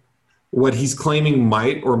thing. What he's claiming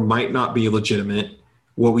might or might not be legitimate.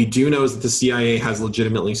 What we do know is that the CIA has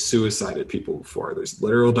legitimately suicided people before. There's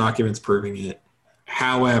literal documents proving it.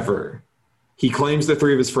 However, he claims that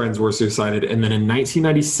 3 of his friends were suicided. And then in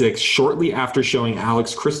 1996, shortly after showing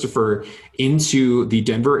Alex Christopher into the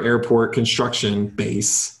Denver airport construction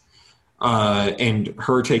base and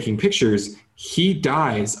her taking pictures, he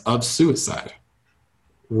dies of suicide,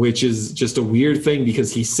 which is just a weird thing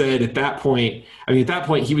because he said at that point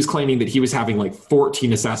he was claiming that he was having like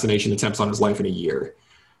 14 assassination attempts on his life in a year.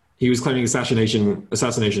 He was claiming assassination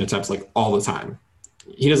attempts like all the time.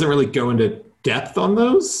 He doesn't really go into depth on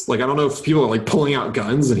those. Like, I don't know if people are like pulling out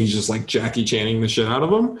guns and he's just like Jackie Channing the shit out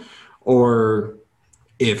of them, or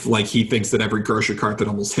if like he thinks that every grocery cart that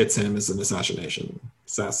almost hits him is an assassination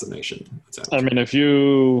attempt. I mean, if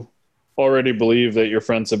you already believe that your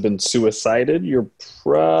friends have been suicided, you're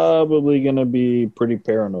probably going to be pretty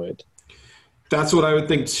paranoid. That's what I would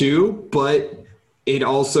think too, but it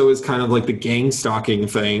also is kind of like the gang stalking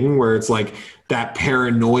thing where it's like that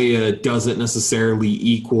paranoia doesn't necessarily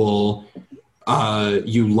equal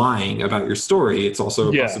you lying about your story. It's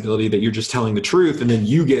also a possibility that you're just telling the truth and then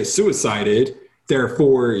you get suicided.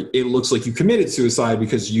 Therefore, it looks like you committed suicide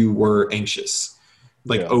because you were anxious,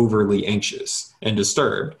 overly anxious and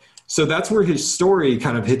disturbed. So that's where his story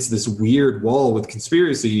kind of hits this weird wall with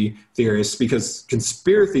conspiracy theorists, because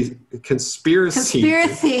conspiracy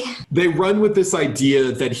they run with this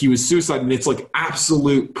idea that he was suicidal, and it's like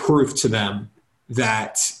absolute proof to them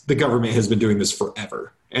that the government has been doing this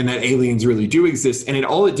forever and that aliens really do exist. And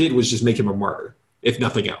all it did was just make him a martyr, if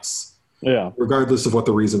nothing else. Yeah. Regardless of what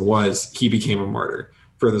the reason was, he became a martyr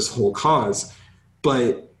for this whole cause.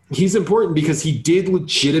 But he's important because he did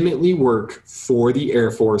legitimately work for the Air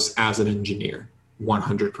Force as an engineer,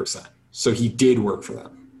 100%. So he did work for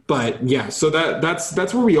them. But yeah, so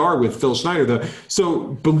that's where we are with Phil Schneider, though. So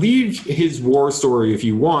believe his war story if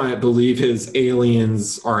you want. Believe his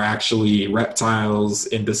aliens are actually reptiles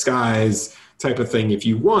in disguise type of thing if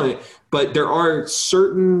you want. But there are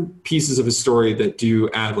certain pieces of his story that do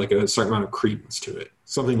add like a certain amount of credence to it.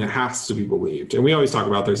 Something that has to be believed. And we always talk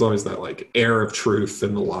about there's always that like air of truth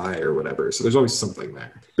in the lie or whatever. So there's always something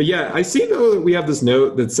there. But yeah, I see though that we have this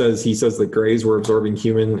note that says he says that Greys were absorbing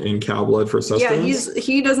human and cow blood for sustenance. Yeah,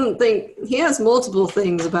 he doesn't think, he has multiple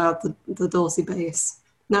things about the Dulce base.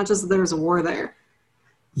 Not just that there was a war there.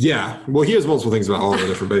 Yeah, well he has multiple things about all the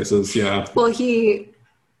different bases, yeah. Well, he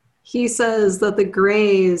says that the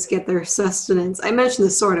Greys get their sustenance. I mentioned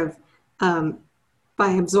this sort of by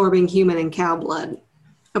absorbing human and cow blood.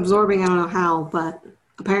 Absorbing, I don't know how, but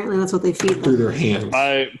apparently that's what they feed them. Through their hands.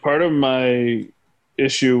 Part of my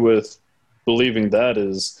issue with believing that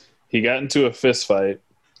is he got into a fist fight,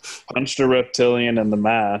 punched a reptilian in the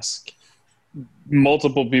mask.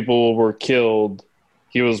 Multiple people were killed.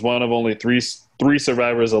 He was one of only three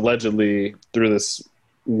survivors allegedly through this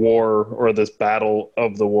war or this battle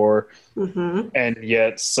of the war. Mm-hmm. And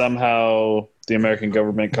yet somehow the American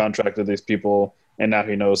government contracted these people, and now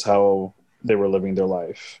he knows how they were living their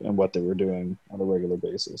life and what they were doing on a regular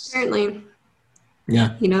basis. Apparently.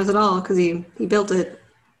 Yeah. He knows it all because he built it.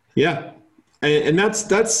 Yeah. And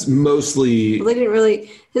that's mostly... Well, they didn't really...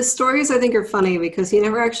 His stories, I think, are funny because he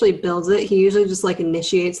never actually builds it. He usually just, like,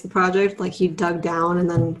 initiates the project. Like, he dug down and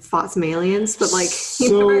then fought some aliens. But, like,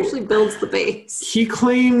 he never actually builds the base. He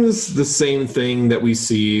claims the same thing that we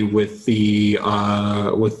see with the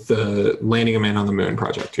landing a man on the moon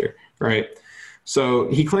project here, right? So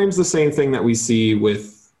he claims the same thing that we see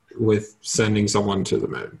with sending someone to the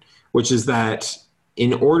moon, which is that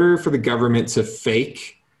in order for the government to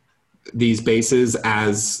fake these bases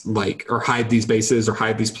as like, or hide these bases or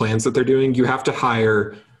hide these plans that they're doing, you have to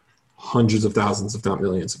hire hundreds of thousands, if not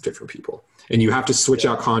millions of different people. And you have to switch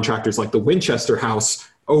out contractors like the Winchester House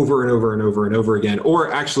over and over and over and over again.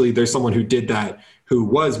 Or actually, there's someone who did that who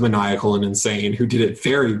was maniacal and insane, who did it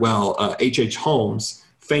very well. H.H. Holmes,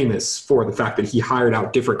 famous for the fact that he hired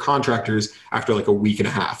out different contractors after like a week and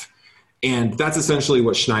a half. And that's essentially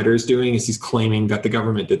what Schneider is doing, is he's claiming that the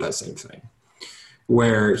government did that same thing,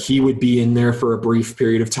 where he would be in there for a brief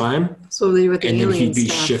period of time, So they with the and then alien he'd be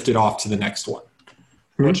stuff. shifted off to the next one.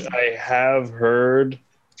 Which I have heard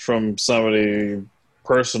from somebody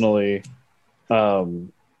personally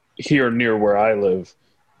here near where I live,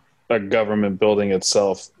 a government building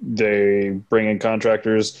itself. They bring in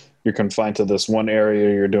contractors. You're confined to this one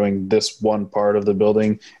area. You're doing this one part of the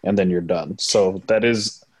building, and then you're done. So that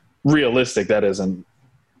is realistic. That isn't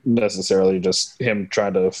necessarily just him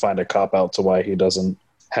trying to find a cop out to why he doesn't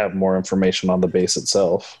have more information on the base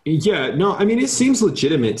itself. Yeah, no, I mean, it seems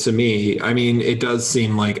legitimate to me. I mean, it does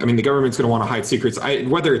seem like, I mean, the government's going to want to hide secrets,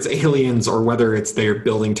 whether it's aliens or whether it's their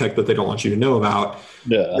building tech that they don't want you to know about.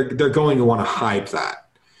 Yeah. They're going to want to hide that.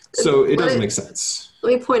 So it does make sense.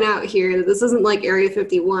 Let me point out here that this isn't like Area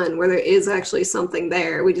 51 where there is actually something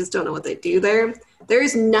there. We just don't know what they do there. There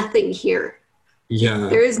is nothing here. Yeah,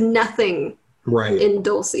 There is nothing right. in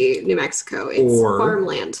Dulce, New Mexico. It's Or-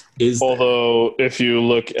 farmland. Although, if you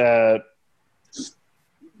look at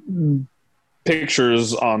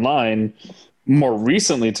pictures online, more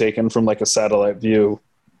recently taken from like a satellite view,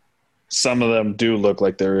 some of them do look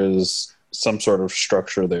like there is some sort of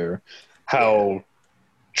structure there. How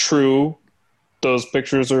true those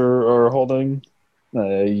pictures are holding,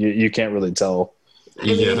 you can't really tell. I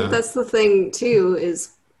mean, Yeah. that's the thing, too,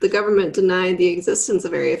 is the government denied the existence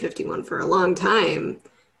of Area 51 for a long time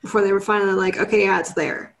before they were finally like, okay, yeah, it's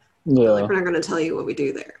there. Yeah. Like, we're not going to tell you what we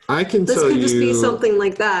do there. I can This tell could you. just be something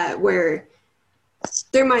like that where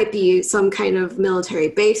there might be some kind of military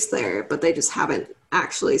base there, but they just haven't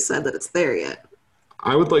actually said that it's there yet.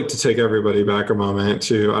 I would like to take everybody back a moment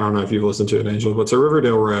to, I don't know if you've listened to it, Angel, but to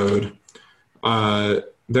Riverdale Road.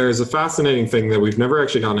 There's a fascinating thing that we've never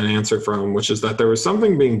actually gotten an answer from, which is that there was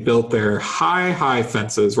something being built there, high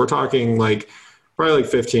fences. We're talking like probably like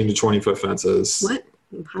 15 to 20 foot fences. What?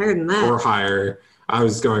 Higher than that. Or higher. I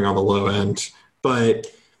was going on the low end. But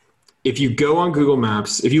if you go on Google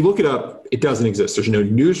Maps, if you look it up, it doesn't exist. There's no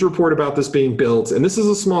news report about this being built. And this is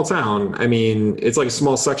a small town. I mean, it's like a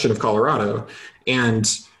small section of Colorado. And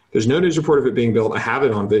there's no news report of it being built. I have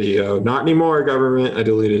it on video. Not anymore, government. I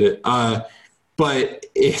deleted it. But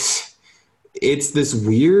it's this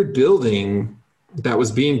weird building that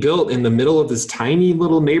was being built in the middle of this tiny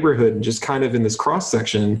little neighborhood, just kind of in this cross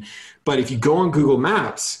section. But if you go on Google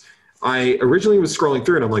Maps, I originally was scrolling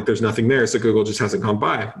through and I'm like, there's nothing there. So Google just hasn't gone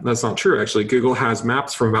by. That's not true. Actually, Google has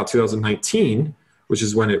maps from about 2019, which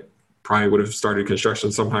is when it probably would have started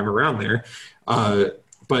construction sometime around there.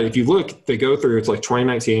 But if you look, they go through, it's like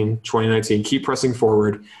 2019, keep pressing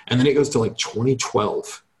forward. And then it goes to like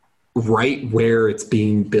 2012, right where it's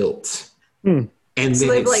being built. And So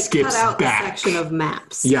then they've it like skips cut out back. the section of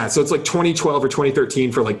maps. Yeah, so it's like 2012 or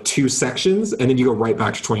 2013 for like 2 sections, and then you go right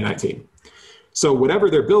back to 2019. So whatever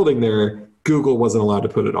they're building there, Google wasn't allowed to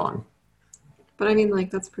put it on. But I mean, like,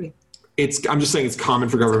 that's pretty. I'm just saying it's common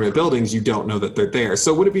for government buildings. You don't know that they're there.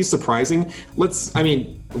 So would it be surprising? I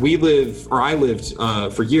lived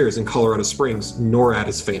for years in Colorado Springs. NORAD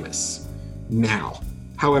is famous now.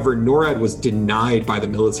 However, NORAD was denied by the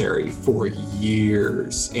military for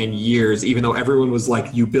years and years, even though everyone was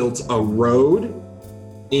like, you built a road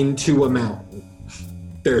into a mountain.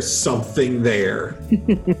 There's something there.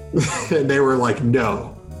 And they were like,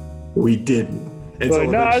 no, we didn't. And so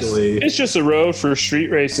But no, eventually, it's just a road for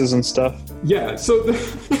street races and stuff. yeah, so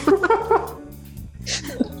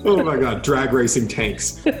oh my god, drag racing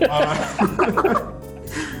tanks. But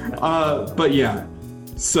yeah,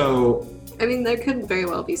 so I mean, there could very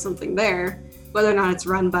well be something there. Whether or not it's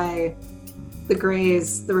run by the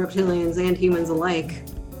Greys, the reptilians, and humans alike.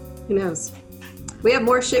 Who knows? We have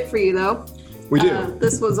more shit for you, though. we do.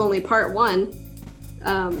 This was only part 1.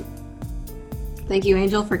 Thank you,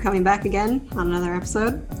 Angel, for coming back again on another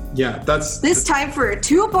episode. Yeah, that's This time for a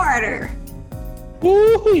 2-parter.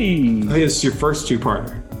 Woo-hee! I think it's your first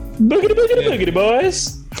 2-parter. Boogity, boogity, boogity,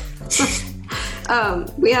 boys.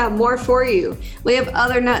 We have more for you. We have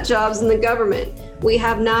other nut jobs in the government. We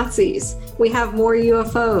have Nazis. We have more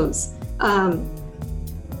UFOs.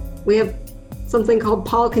 We have something called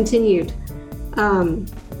Paul Continued.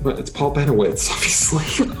 But it's Paul Benowitz,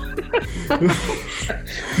 obviously.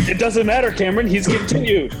 It doesn't matter, Cameron. He's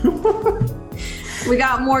continued. We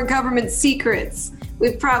got more government secrets.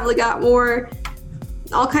 We've probably got more,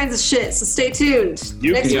 all kinds of shit. So stay tuned.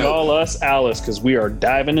 You Next can week. call us Alice because we are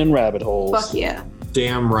diving in rabbit holes. Fuck yeah.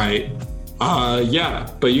 Damn right. Yeah,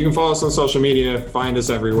 but you can follow us on social media. Find us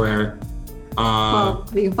everywhere. Well,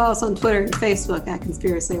 you can follow us on Twitter and Facebook at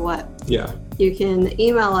Conspiracy What. Yeah. You can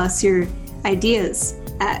email us your ideas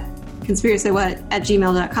at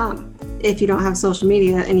conspiracywhat@gmail.com. If you don't have social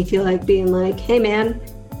media and you feel like being like, hey man,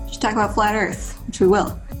 we should talk about flat Earth, which we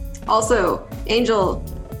will. Also, Angel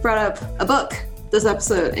brought up a book this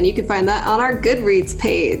episode, and you can find that on our Goodreads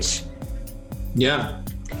page. Yeah.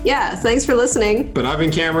 Yeah, thanks for listening. But I've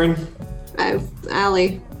been Cameron. I'm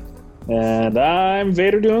Allie. And I'm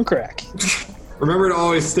Vader doing crack. Remember to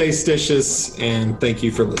always stay stitious, and thank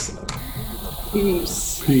you for listening.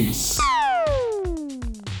 Peace. Peace.